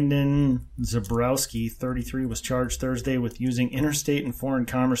 Brandon Zabrowski, 33, was charged Thursday with using interstate and foreign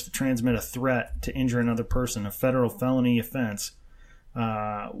commerce to transmit a threat to injure another person, a federal felony offense.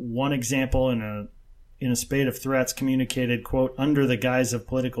 One example in a spate of threats communicated, quote, under the guise of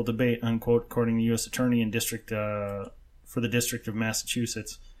political debate, unquote, according to U.S. Attorney in for the District of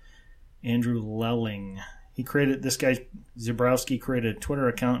Massachusetts, Andrew Lelling. This guy, Zabrowski, created a Twitter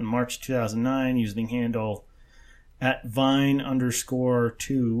account in March 2009 using the handle @Vine_2,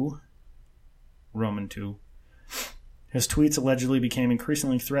 Roman 2. His tweets allegedly became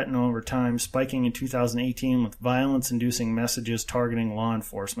increasingly threatened over time, spiking in 2018 with violence-inducing messages targeting law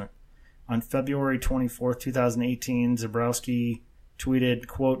enforcement. On February 24, 2018, Zabrowski tweeted,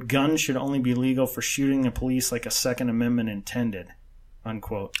 quote, guns should only be legal for shooting the police like a Second Amendment intended,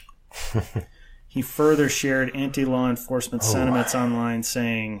 unquote. He further shared anti-law enforcement sentiments online,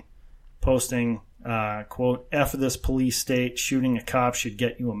 posting, quote, F this police state, shooting a cop should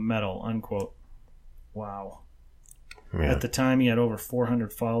get you a medal, unquote. Wow. Yeah. At the time, he had over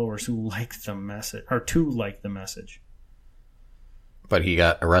 400 followers who liked the message, or to like the message. But he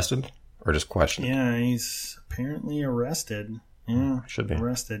got arrested? Or just questioned? Yeah, he's apparently arrested. Yeah, should be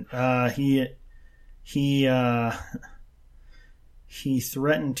arrested. He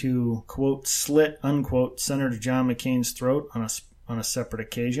threatened to, quote, slit, unquote, Senator John McCain's throat on a separate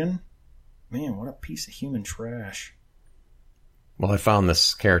occasion. Man, what a piece of human trash. Well, I found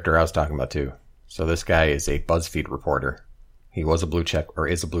this character I was talking about too. So this guy is a BuzzFeed reporter. He was a blue check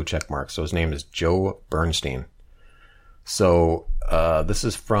mark. So his name is Joe Bernstein. So this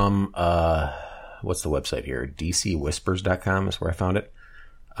is from what's the website here? DCWhispers.com is where I found it.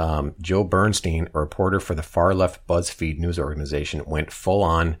 Joe Bernstein, a reporter for the far-left BuzzFeed news organization, went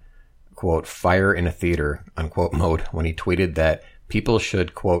full-on, quote, fire in a theater, unquote, mode when he tweeted that people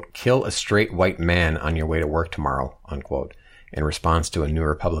should, quote, kill a straight white man on your way to work tomorrow, unquote, in response to a New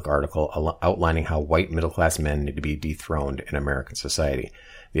Republic article outlining how white middle-class men need to be dethroned in American society.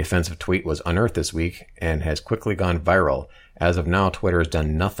 The offensive tweet was unearthed this week and has quickly gone viral. As of now, Twitter has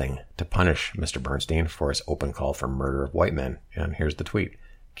done nothing to punish Mr. Bernstein for his open call for murder of white men. And here's the tweet.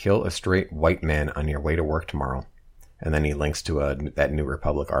 Kill a straight white man on your way to work tomorrow. And then he links to that New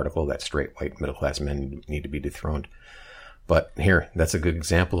Republic article that straight white middle-class men need to be dethroned. But here, that's a good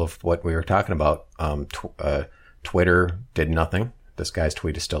example of what we were talking about. Twitter did nothing. This guy's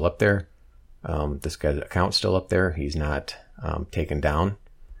tweet is still up there. This guy's account's still up there. He's not taken down.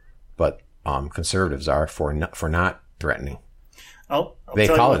 But conservatives are for not threatening. I'll They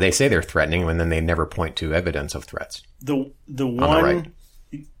tell call you it. They say they're threatening, and then they never point to evidence of threats. the one. right.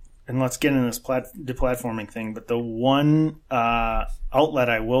 And let's get into this deplatforming thing. But the one outlet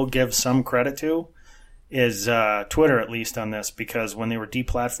I will give some credit to is Twitter, at least on this, because when they were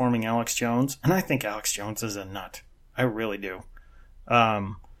deplatforming Alex Jones, and I think Alex Jones is a nut, I really do.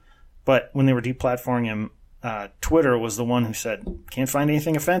 But when they were deplatforming him, Twitter was the one who said, "Can't find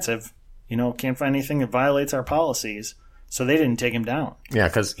anything offensive, can't find anything that violates our policies." So they didn't take him down. Yeah,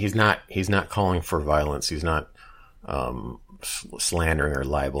 because he's not calling for violence. He's not slandering or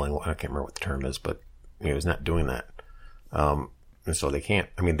libeling. I can't remember what the term is, but he's not doing that. And so they can't.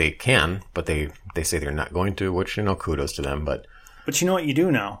 I mean, they can, but they say they're not going to. Which kudos to them. But you know what you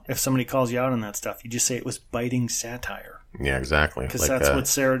do now? If somebody calls you out on that stuff, you just say it was biting satire. Yeah, exactly. Because that's what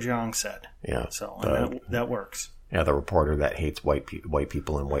Sarah Jong said. Yeah. So and that works. Yeah, the reporter that hates white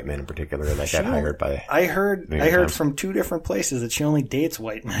people and white men in particular that got hired by. I heard from 2 different places that she only dates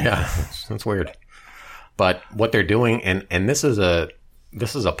white men. Yeah, that's weird. But what they're doing, and this is a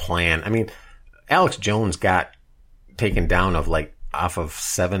plan. I mean, Alex Jones got taken down off of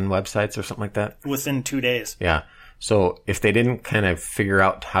 7 websites or something like that within 2 days. Yeah. So if they didn't kind of figure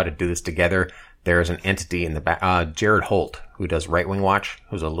out how to do this together, there's an entity in the back. Jared Holt, who does Right Wing Watch,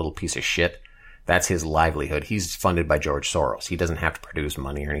 who's a little piece of shit. That's his livelihood. He's funded by George Soros. He doesn't have to produce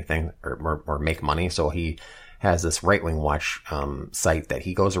money or anything or make money. So he has this Right Wing Watch site that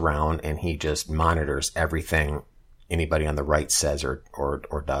he goes around and he just monitors everything anybody on the right says or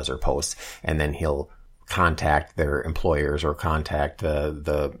does or posts, and then he'll contact their employers or contact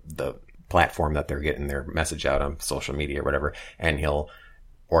the platform that they're getting their message out on social media or whatever, and he'll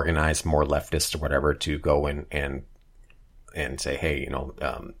organize more leftists or whatever to go in and say, hey,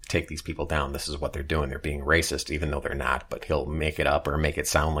 take these people down. This is what they're doing. They're being racist, even though they're not, but he'll make it up or make it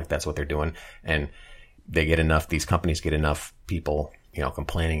sound like that's what they're doing. And these companies get enough people,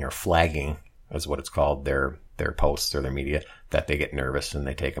 complaining or flagging is what it's called, their posts or their media, that they get nervous and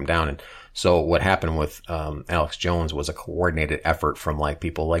they take them down. And so what happened with Alex Jones was a coordinated effort from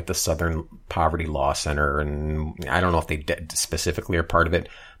people like the Southern Poverty Law Center, and I don't know if they specifically are part of it,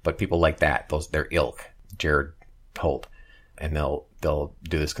 but people like that, their ilk, Jared Holt, and they'll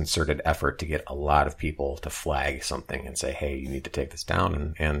do this concerted effort to get a lot of people to flag something and say, hey, you need to take this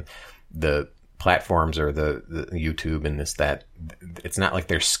down. And the platforms or the YouTube and that, it's not like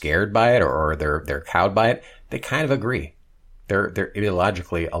they're scared by it or they're cowed by it. They kind of agree. They're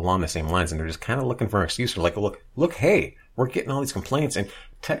ideologically along the same lines, and they're just kind of looking for an excuse. They're like, look, hey, we're getting all these complaints, and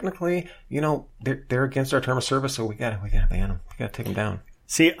technically, they're against our term of service, so we gotta ban them. We gotta take them down.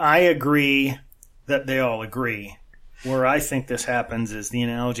 See, I agree that they all agree. Where I think this happens is, the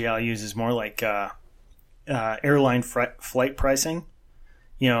analogy I'll use is more like airline flight pricing.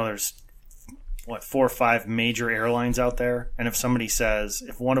 There's 4 or 5 major airlines out there, and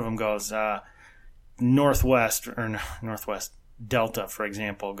if one of them goes Northwest Delta, for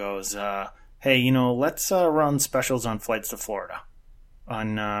example, goes, hey, let's run specials on flights to Florida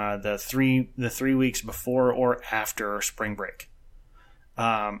on the 3 weeks before or after spring break.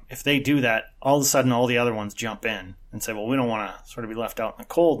 If they do that, all of a sudden all the other ones jump in and say, well, we don't want to sort of be left out in the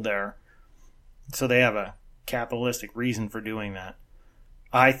cold there. So they have a capitalistic reason for doing that.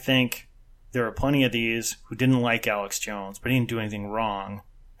 I think there are plenty of these who didn't like Alex Jones, but he didn't do anything wrong.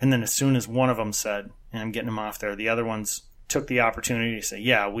 And then as soon as one of them said, and I'm getting him off there, the other ones took the opportunity to say,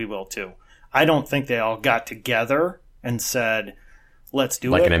 yeah, we will too. I don't think they all got together and said, let's do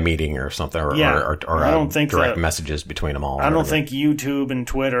it. Like in a meeting or something, or I don't think direct messages between them all. I don't think YouTube and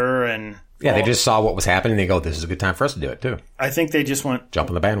Twitter and... Yeah, they just saw what was happening. They go, this is a good time for us to do it too. I think they just went... Jump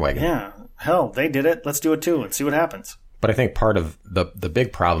on the bandwagon. Yeah. Hell, they did it. Let's do it too and see what happens. But I think part of the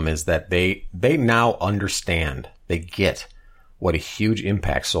big problem is that they now understand, they get what a huge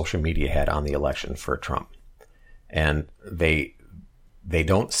impact social media had on the election for Trump. And they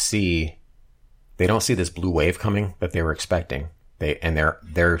don't see this blue wave coming that they were expecting.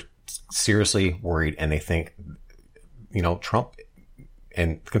 They're seriously worried, and they think, Trump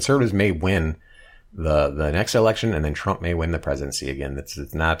and conservatives may win the next election, and then Trump may win the presidency again.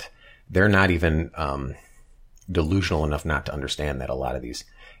 They're not even delusional enough not to understand that, a lot of these.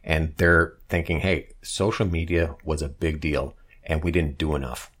 And they're thinking, hey, social media was a big deal and we didn't do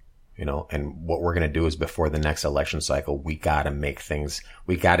enough, and what we're going to do is, before the next election cycle, we got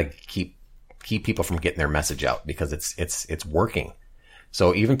to keep people from getting their message out, because it's working.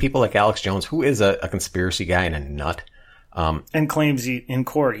 So even people like Alex Jones, who is a conspiracy guy and a nut, and claims in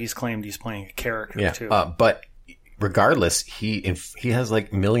court he's claimed he's playing a character too. But regardless, he has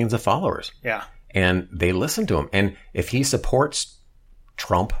millions of followers. Yeah. And they listen to him. And if he supports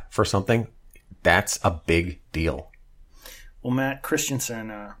Trump for something, that's a big deal. Well, Matt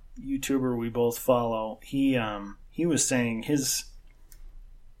Christensen, a YouTuber we both follow, he was saying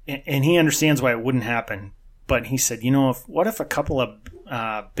and he understands why it wouldn't happen, but he said, what if a couple of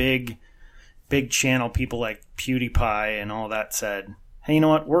big channel people like PewDiePie and all that said, hey, you know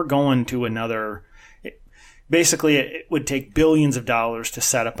what, we're going to another. Basically, it would take billions of dollars to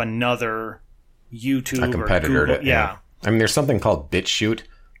set up another YouTube a competitor or Google. Yeah. I mean, there's something called BitChute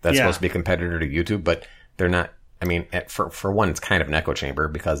that's supposed to be a competitor to YouTube, but they're not. I mean, for one, it's kind of an echo chamber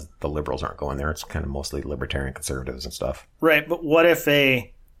because the liberals aren't going there. It's kind of mostly libertarian conservatives and stuff. Right, but what if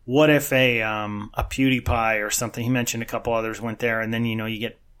a PewDiePie or something? He mentioned a couple others went there, and then you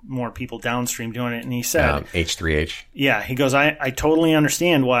get more people downstream doing it. And he said, H3H. Yeah, he goes, I totally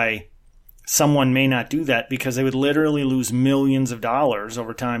understand why someone may not do that because they would literally lose millions of dollars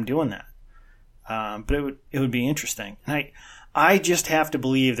over time doing that. But it would be interesting. And I just have to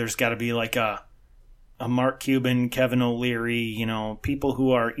believe there's got to be like a Mark Cuban, Kevin O'Leary, people who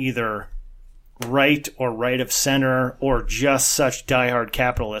are either right or right of center or just such diehard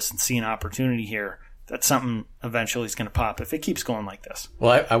capitalists and see an opportunity here. That's something eventually is going to pop if it keeps going like this.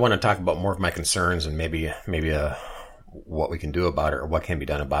 Well, I want to talk about more of my concerns and maybe what we can do about it or what can be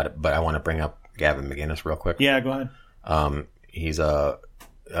done about it. But I want to bring up Gavin McInnes real quick. Yeah, go ahead.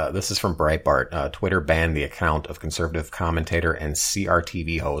 This is from Breitbart. Twitter banned the account of conservative commentator and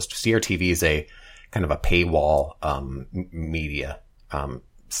CRTV host. CRTV is a kind of a paywall media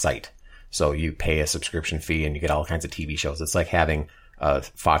site. So you pay a subscription fee and you get all kinds of TV shows. It's like having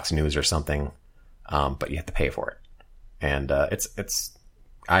Fox News or something, but you have to pay for it. And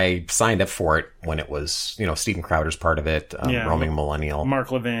I signed up for it when it was, Steven Crowder's part of it, Roaming Millennial,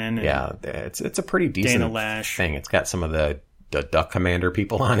 Mark Levin. Yeah, it's a pretty decent Dana Lash thing. It's got some of the Duck Commander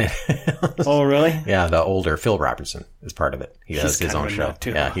people on it. Oh, really? Yeah, the older Phil Robertson is part of it. He does his own show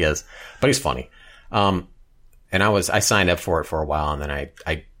too. Yeah, he is, but he's funny. And I signed up for it for a while, and then I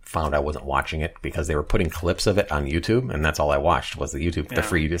found I wasn't watching it because they were putting clips of it on YouTube, and that's all I watched was the YouTube, the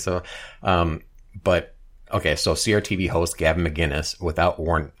free. So, but okay, so CRTV host Gavin McInnes, without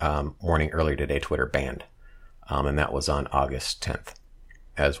warning earlier today, Twitter banned, and that was on August 10th,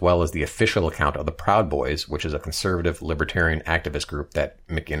 as well as the official account of the Proud Boys, which is a conservative libertarian activist group that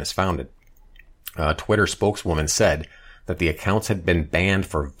McInnes founded. Twitter spokeswoman said that the accounts had been banned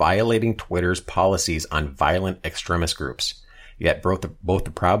for violating Twitter's policies on violent extremist groups. Yet both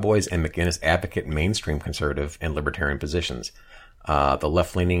the Proud Boys and McInnes advocate mainstream conservative and libertarian positions. The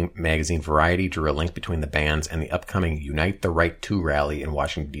left-leaning magazine Variety drew a link between the bans and the upcoming Unite the Right 2 rally in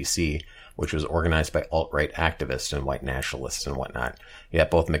Washington, D.C., which was organized by alt-right activists and white nationalists and whatnot.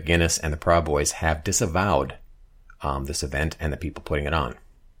 Yet both McInnes and the Proud Boys have disavowed this event and the people putting it on.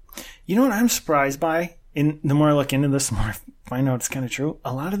 You know what I'm surprised by? The more I look into this, the more I find out it's kind of true.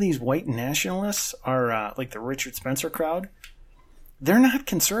 A lot of these white nationalists are like the Richard Spencer crowd. They're not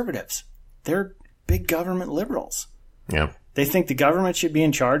conservatives. They're big government liberals. Yeah. They think the government should be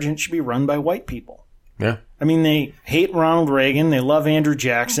in charge and it should be run by white people. Yeah. I mean, they hate Ronald Reagan. They love Andrew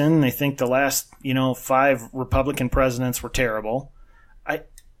Jackson. They think the last, 5 Republican presidents were terrible. I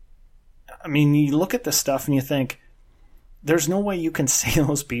mean, you look at this stuff and you think, there's no way you can say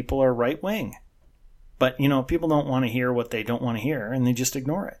those people are right-wing. But, people don't want to hear what they don't want to hear, and they just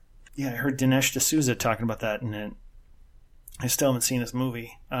ignore it. Yeah, I heard Dinesh D'Souza talking about that, and I still haven't seen his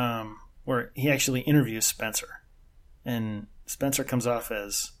movie, where he actually interviews Spencer. And Spencer comes off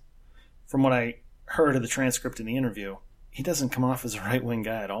as, from what I heard of the transcript in the interview, he doesn't come off as a right-wing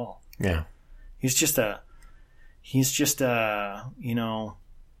guy at all. Yeah. He's just a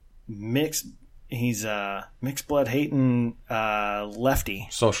mixed blood hating lefty.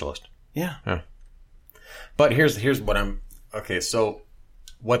 Socialist. Yeah. But here's what so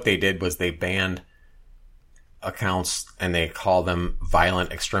what they did was they banned accounts and they call them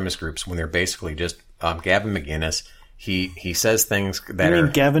violent extremist groups when they're basically just Gavin McInnes. He says things that are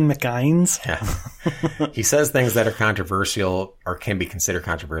Gavin McInnes. Yeah. He says things that are controversial or can be considered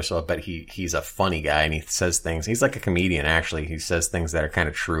controversial, but he's a funny guy and he says things. He's like a comedian actually. He says things that are kind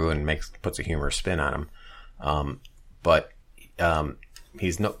of true and puts a humorous spin on them. But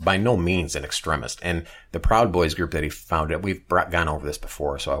he's by no means an extremist. And the Proud Boys group that he founded, we've gone over this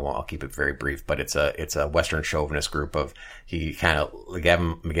before, so I'll keep it very brief. But it's a Western chauvinist group of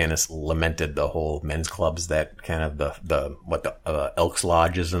Gavin McInnes lamented the whole men's clubs that kind of the Elks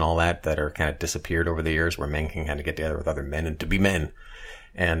Lodges and all that are kind of disappeared over the years, where men can kind of get together with other men and to be men.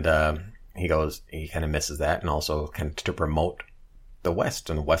 And he kind of misses that, and also kind of to promote the West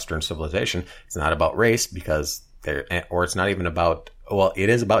and Western civilization. It's not about race because it's not even about. Well, it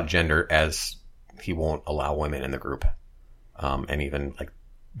is about gender, as he won't allow women in the group. and even like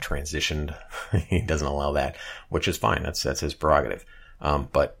transitioned. He doesn't allow that, which is fine. That's his prerogative.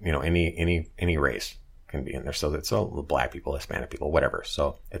 But you know, any race can be in there. So it's all black people, Hispanic people, whatever.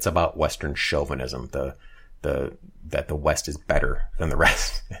 So it's about Western chauvinism. That the West is better than the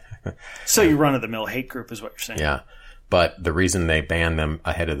rest. So you run of the mill hate group is what you're saying. Yeah. But the reason they banned them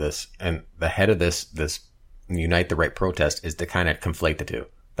ahead of this, and the head of this Unite the Right protest, is to kind of conflate the two.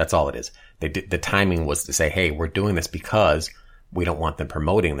 That's all it is. The timing was to say, hey, we're doing this because we don't want them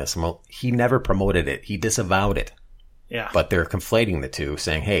promoting this. Well, he never promoted it. He disavowed it. Yeah. But they're conflating the two,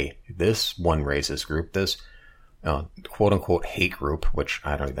 saying, hey, this one racist group, this quote unquote hate group, which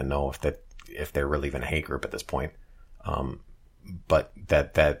I don't even know if they're really even a hate group at this point. But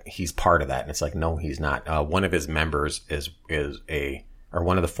that he's part of that. And it's like, no, he's not. One of his members is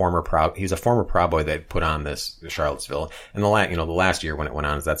one of the former he's a former Proud Boy that put on this Charlottesville. And the last year when it went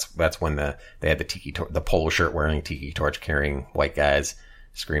on, that's when they had the polo shirt wearing, tiki torch carrying white guys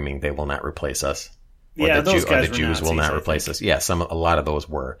screaming, they will not replace us. Or yeah, the those guys the were Jews Nazis, will not replace us. Yeah, a lot of those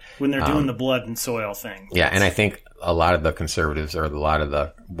were. When they're doing the blood and soil thing. Yeah, and I think a lot of the conservatives or a lot of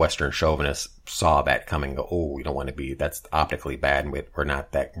the Western chauvinists saw that coming and go, oh, we don't want to be, that's optically bad, and we're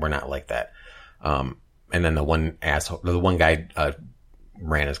not like that. And then the one guy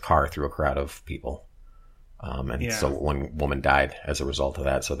ran his car through a crowd of people. So one woman died as a result of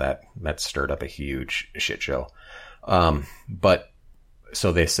that. So that stirred up a huge shit show.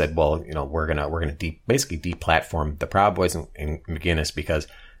 So they said, well, you know, we're gonna basically deplatform the Proud Boys and McGinnis because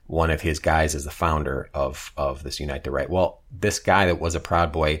one of his guys is the founder of this Unite the Right. Well, this guy that was a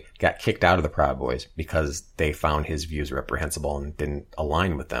Proud Boy got kicked out of the Proud Boys because they found his views reprehensible and didn't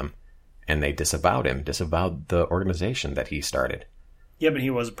align with them, and they disavowed the organization that he started. Yeah, but he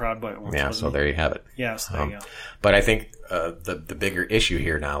was a Proud Boy once, yeah, so there you have it. Yeah, so there you go. But I think the bigger issue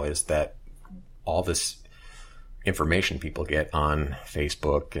here now is that all this information people get on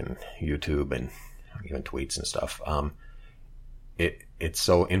Facebook and YouTube and even tweets and stuff, it's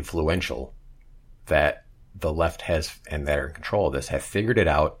so influential that the left has, and that are in control of this, have figured it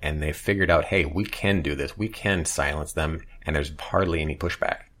out, and they've figured out, hey, we can do this, we can silence them, and there's hardly any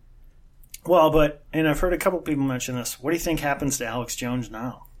pushback. Well, and I've heard a couple people mention this. What do you think happens to Alex Jones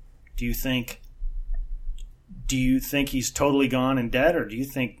now? Do you think he's totally gone and dead, or do you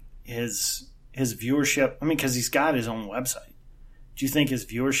think his viewership, I mean, because he's got his own website. Do you think his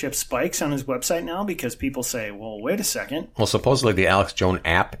viewership spikes on his website now because people say, well, wait a second. Well, supposedly the Alex Jones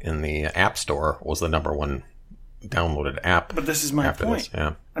app in the App Store was the number one downloaded app. But this is my point. This,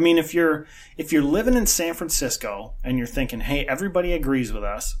 yeah. I mean, if you're living in San Francisco and you're thinking, hey, everybody agrees with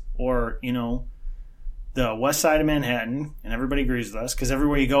us, or, you know, the west side of Manhattan and everybody agrees with us because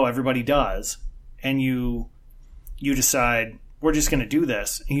everywhere you go, everybody does, and you decide, we're just going to do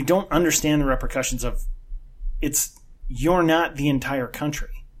this, and you don't understand the repercussions of you're not the entire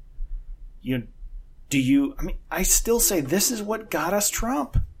country. I still say this is what got us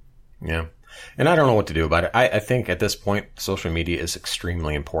Trump. Yeah. And I don't know what to do about it. I think at this point, social media is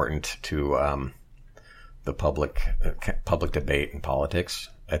extremely important to the public debate in politics.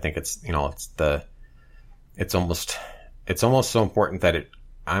 I think it's almost so important that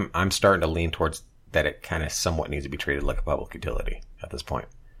I'm starting to lean towards that it kind of somewhat needs to be treated like a public utility at this point.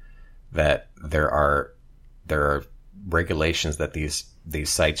 That there are regulations that these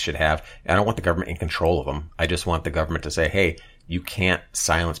sites should have. I don't want the government in control of them. I just want the government to say, hey, you can't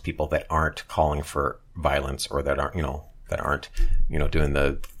silence people that aren't calling for violence or that aren't doing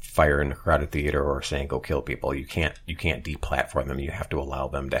the fire in a crowded theater or saying go kill people. You can't deplatform them. You have to allow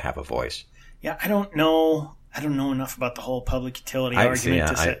them to have a voice. Yeah, I don't know enough about the whole public utility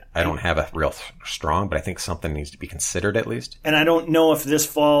argument. I don't have a real strong, but I think something needs to be considered at least. And I don't know if this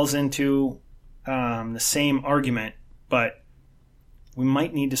falls into the same argument, but we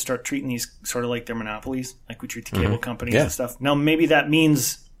might need to start treating these sort of like they're monopolies, like we treat the cable companies and stuff. Now, maybe that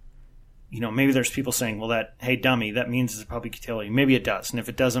means, maybe there's people saying, well, hey, dummy, that means it's a public utility. Maybe it does. And if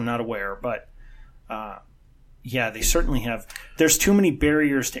it does, I'm not aware. But, they certainly have. There's too many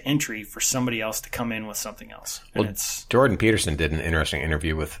barriers to entry for somebody else to come in with something else. And Jordan Peterson did an interesting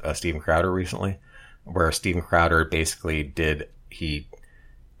interview with Steven Crowder recently, where Steven Crowder basically he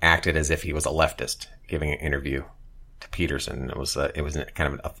acted as if he was a leftist giving an interview to Peterson. It was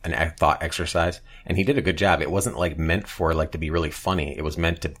kind of an thought exercise, and he did a good job. It wasn't meant for to be really funny. It was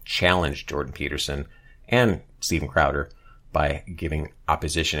meant to challenge Jordan Peterson and Steven Crowder by giving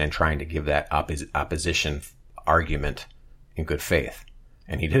opposition and trying to give that opposition argument in good faith.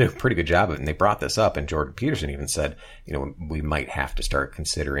 And he did a pretty good job of it. And they brought this up, and Jordan Peterson even said, we might have to start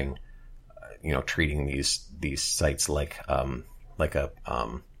considering, treating these sites like a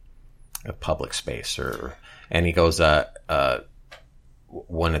a public space, and he goes,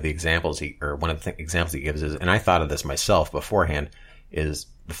 one of the examples he gives is, and I thought of this myself beforehand, is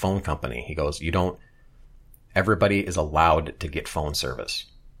the phone company. He goes, everybody is allowed to get phone service.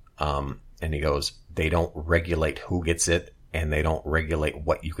 And he goes, they don't regulate who gets it, and they don't regulate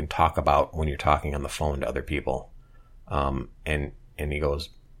what you can talk about when you're talking on the phone to other people. And he goes,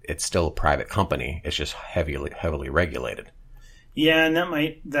 it's still a private company. It's just heavily regulated. Yeah, and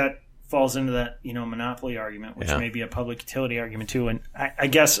that falls into that, monopoly argument, which may be a public utility argument too. And I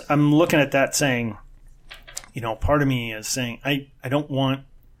guess I'm looking at that saying, part of me is saying I don't want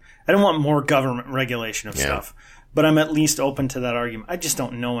more government regulation of stuff, but I'm at least open to that argument. I just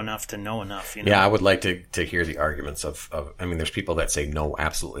don't know enough to know enough. Yeah, I would like to hear the arguments of there's people that say no,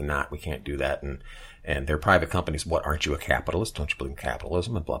 absolutely not, we can't do that, and they're private companies. What, aren't you a capitalist? Don't you believe in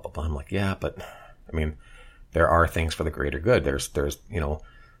capitalism? And blah blah blah. I'm like, yeah, but there are things for the greater good. There's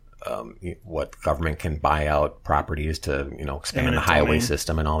what government can buy out properties to, expand the highway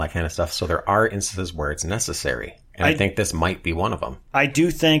system and all that kind of stuff. So there are instances where it's necessary. And I think this might be one of them. I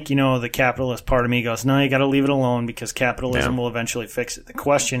do think, the capitalist part of me goes, no, you got to leave it alone because capitalism will eventually fix it. The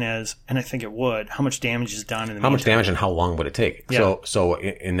question is, and I think it would, how much damage is done in the meantime? How much damage and how long would it take? Yeah. So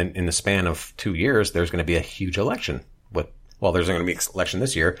in the span of 2 years, there's going to be a huge election. There's going to be an election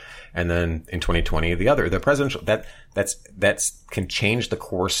this year, and then in 2020, the presidential, that's can change the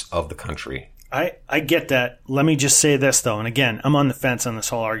course of the country. I get that. Let me just say this though, and again, I'm on the fence on this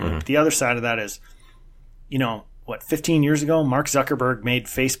whole argument. Mm-hmm. The other side of that is, 15 years ago, Mark Zuckerberg made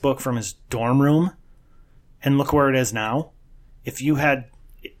Facebook from his dorm room, and look where it is now. If you had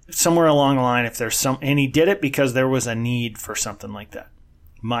somewhere along the line, and he did it because there was a need for something like that.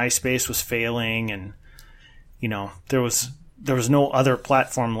 MySpace was failing, and there was no other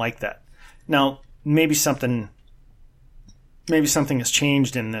platform like that. Now, maybe something has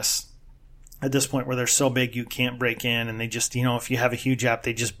changed at this point where they're so big you can't break in, and they just, if you have a huge app,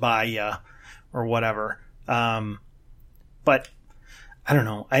 they just buy you or whatever. But I don't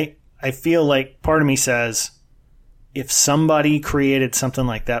know. I feel like part of me says if somebody created something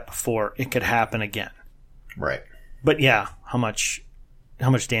like that before, it could happen again. Right. But yeah, how much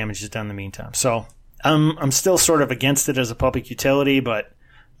damage is done in the meantime? So I'm still sort of against it as a public utility, but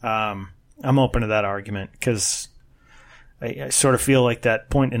I'm open to that argument because I sort of feel like that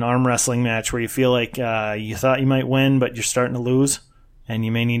point in an arm wrestling match where you feel like you thought you might win, but you're starting to lose, and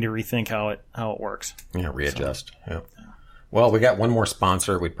you may need to rethink how it works. Yeah, readjust. So, yeah. Well, we got one more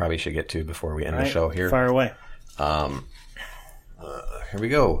sponsor we probably should get to before we end the show here. Fire away. Here we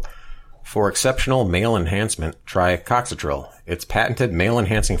go. For exceptional male enhancement, try Coxatril. Its patented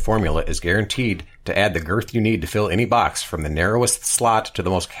male-enhancing formula is guaranteed to add the girth you need to fill any box, from the narrowest slot to the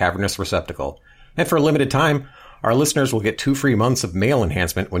most cavernous receptacle. And for a limited time, our listeners will get 2 free months of male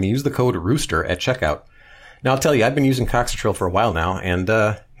enhancement when you use the code ROOSTER at checkout. Now, I'll tell you, I've been using Coxatril for a while now, and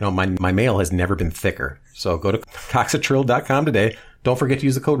my mail has never been thicker. So go to Coxatril.com today. Don't forget to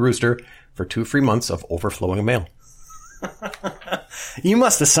use the code ROOSTER for 2 free months of overflowing mail. You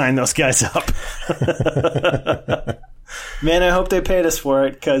must have signed those guys up. Man, I hope they paid us for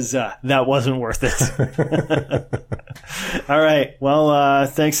it, because that wasn't worth it. All right. Well,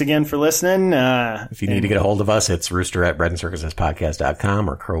 thanks again for listening. If you need to get a hold of us, it's rooster at breadandcircusespodcast.com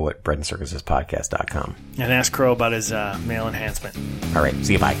or crow at breadandcircusespodcast.com. And ask Crow about his male enhancement. All right.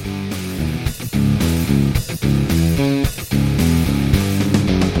 See you. Bye.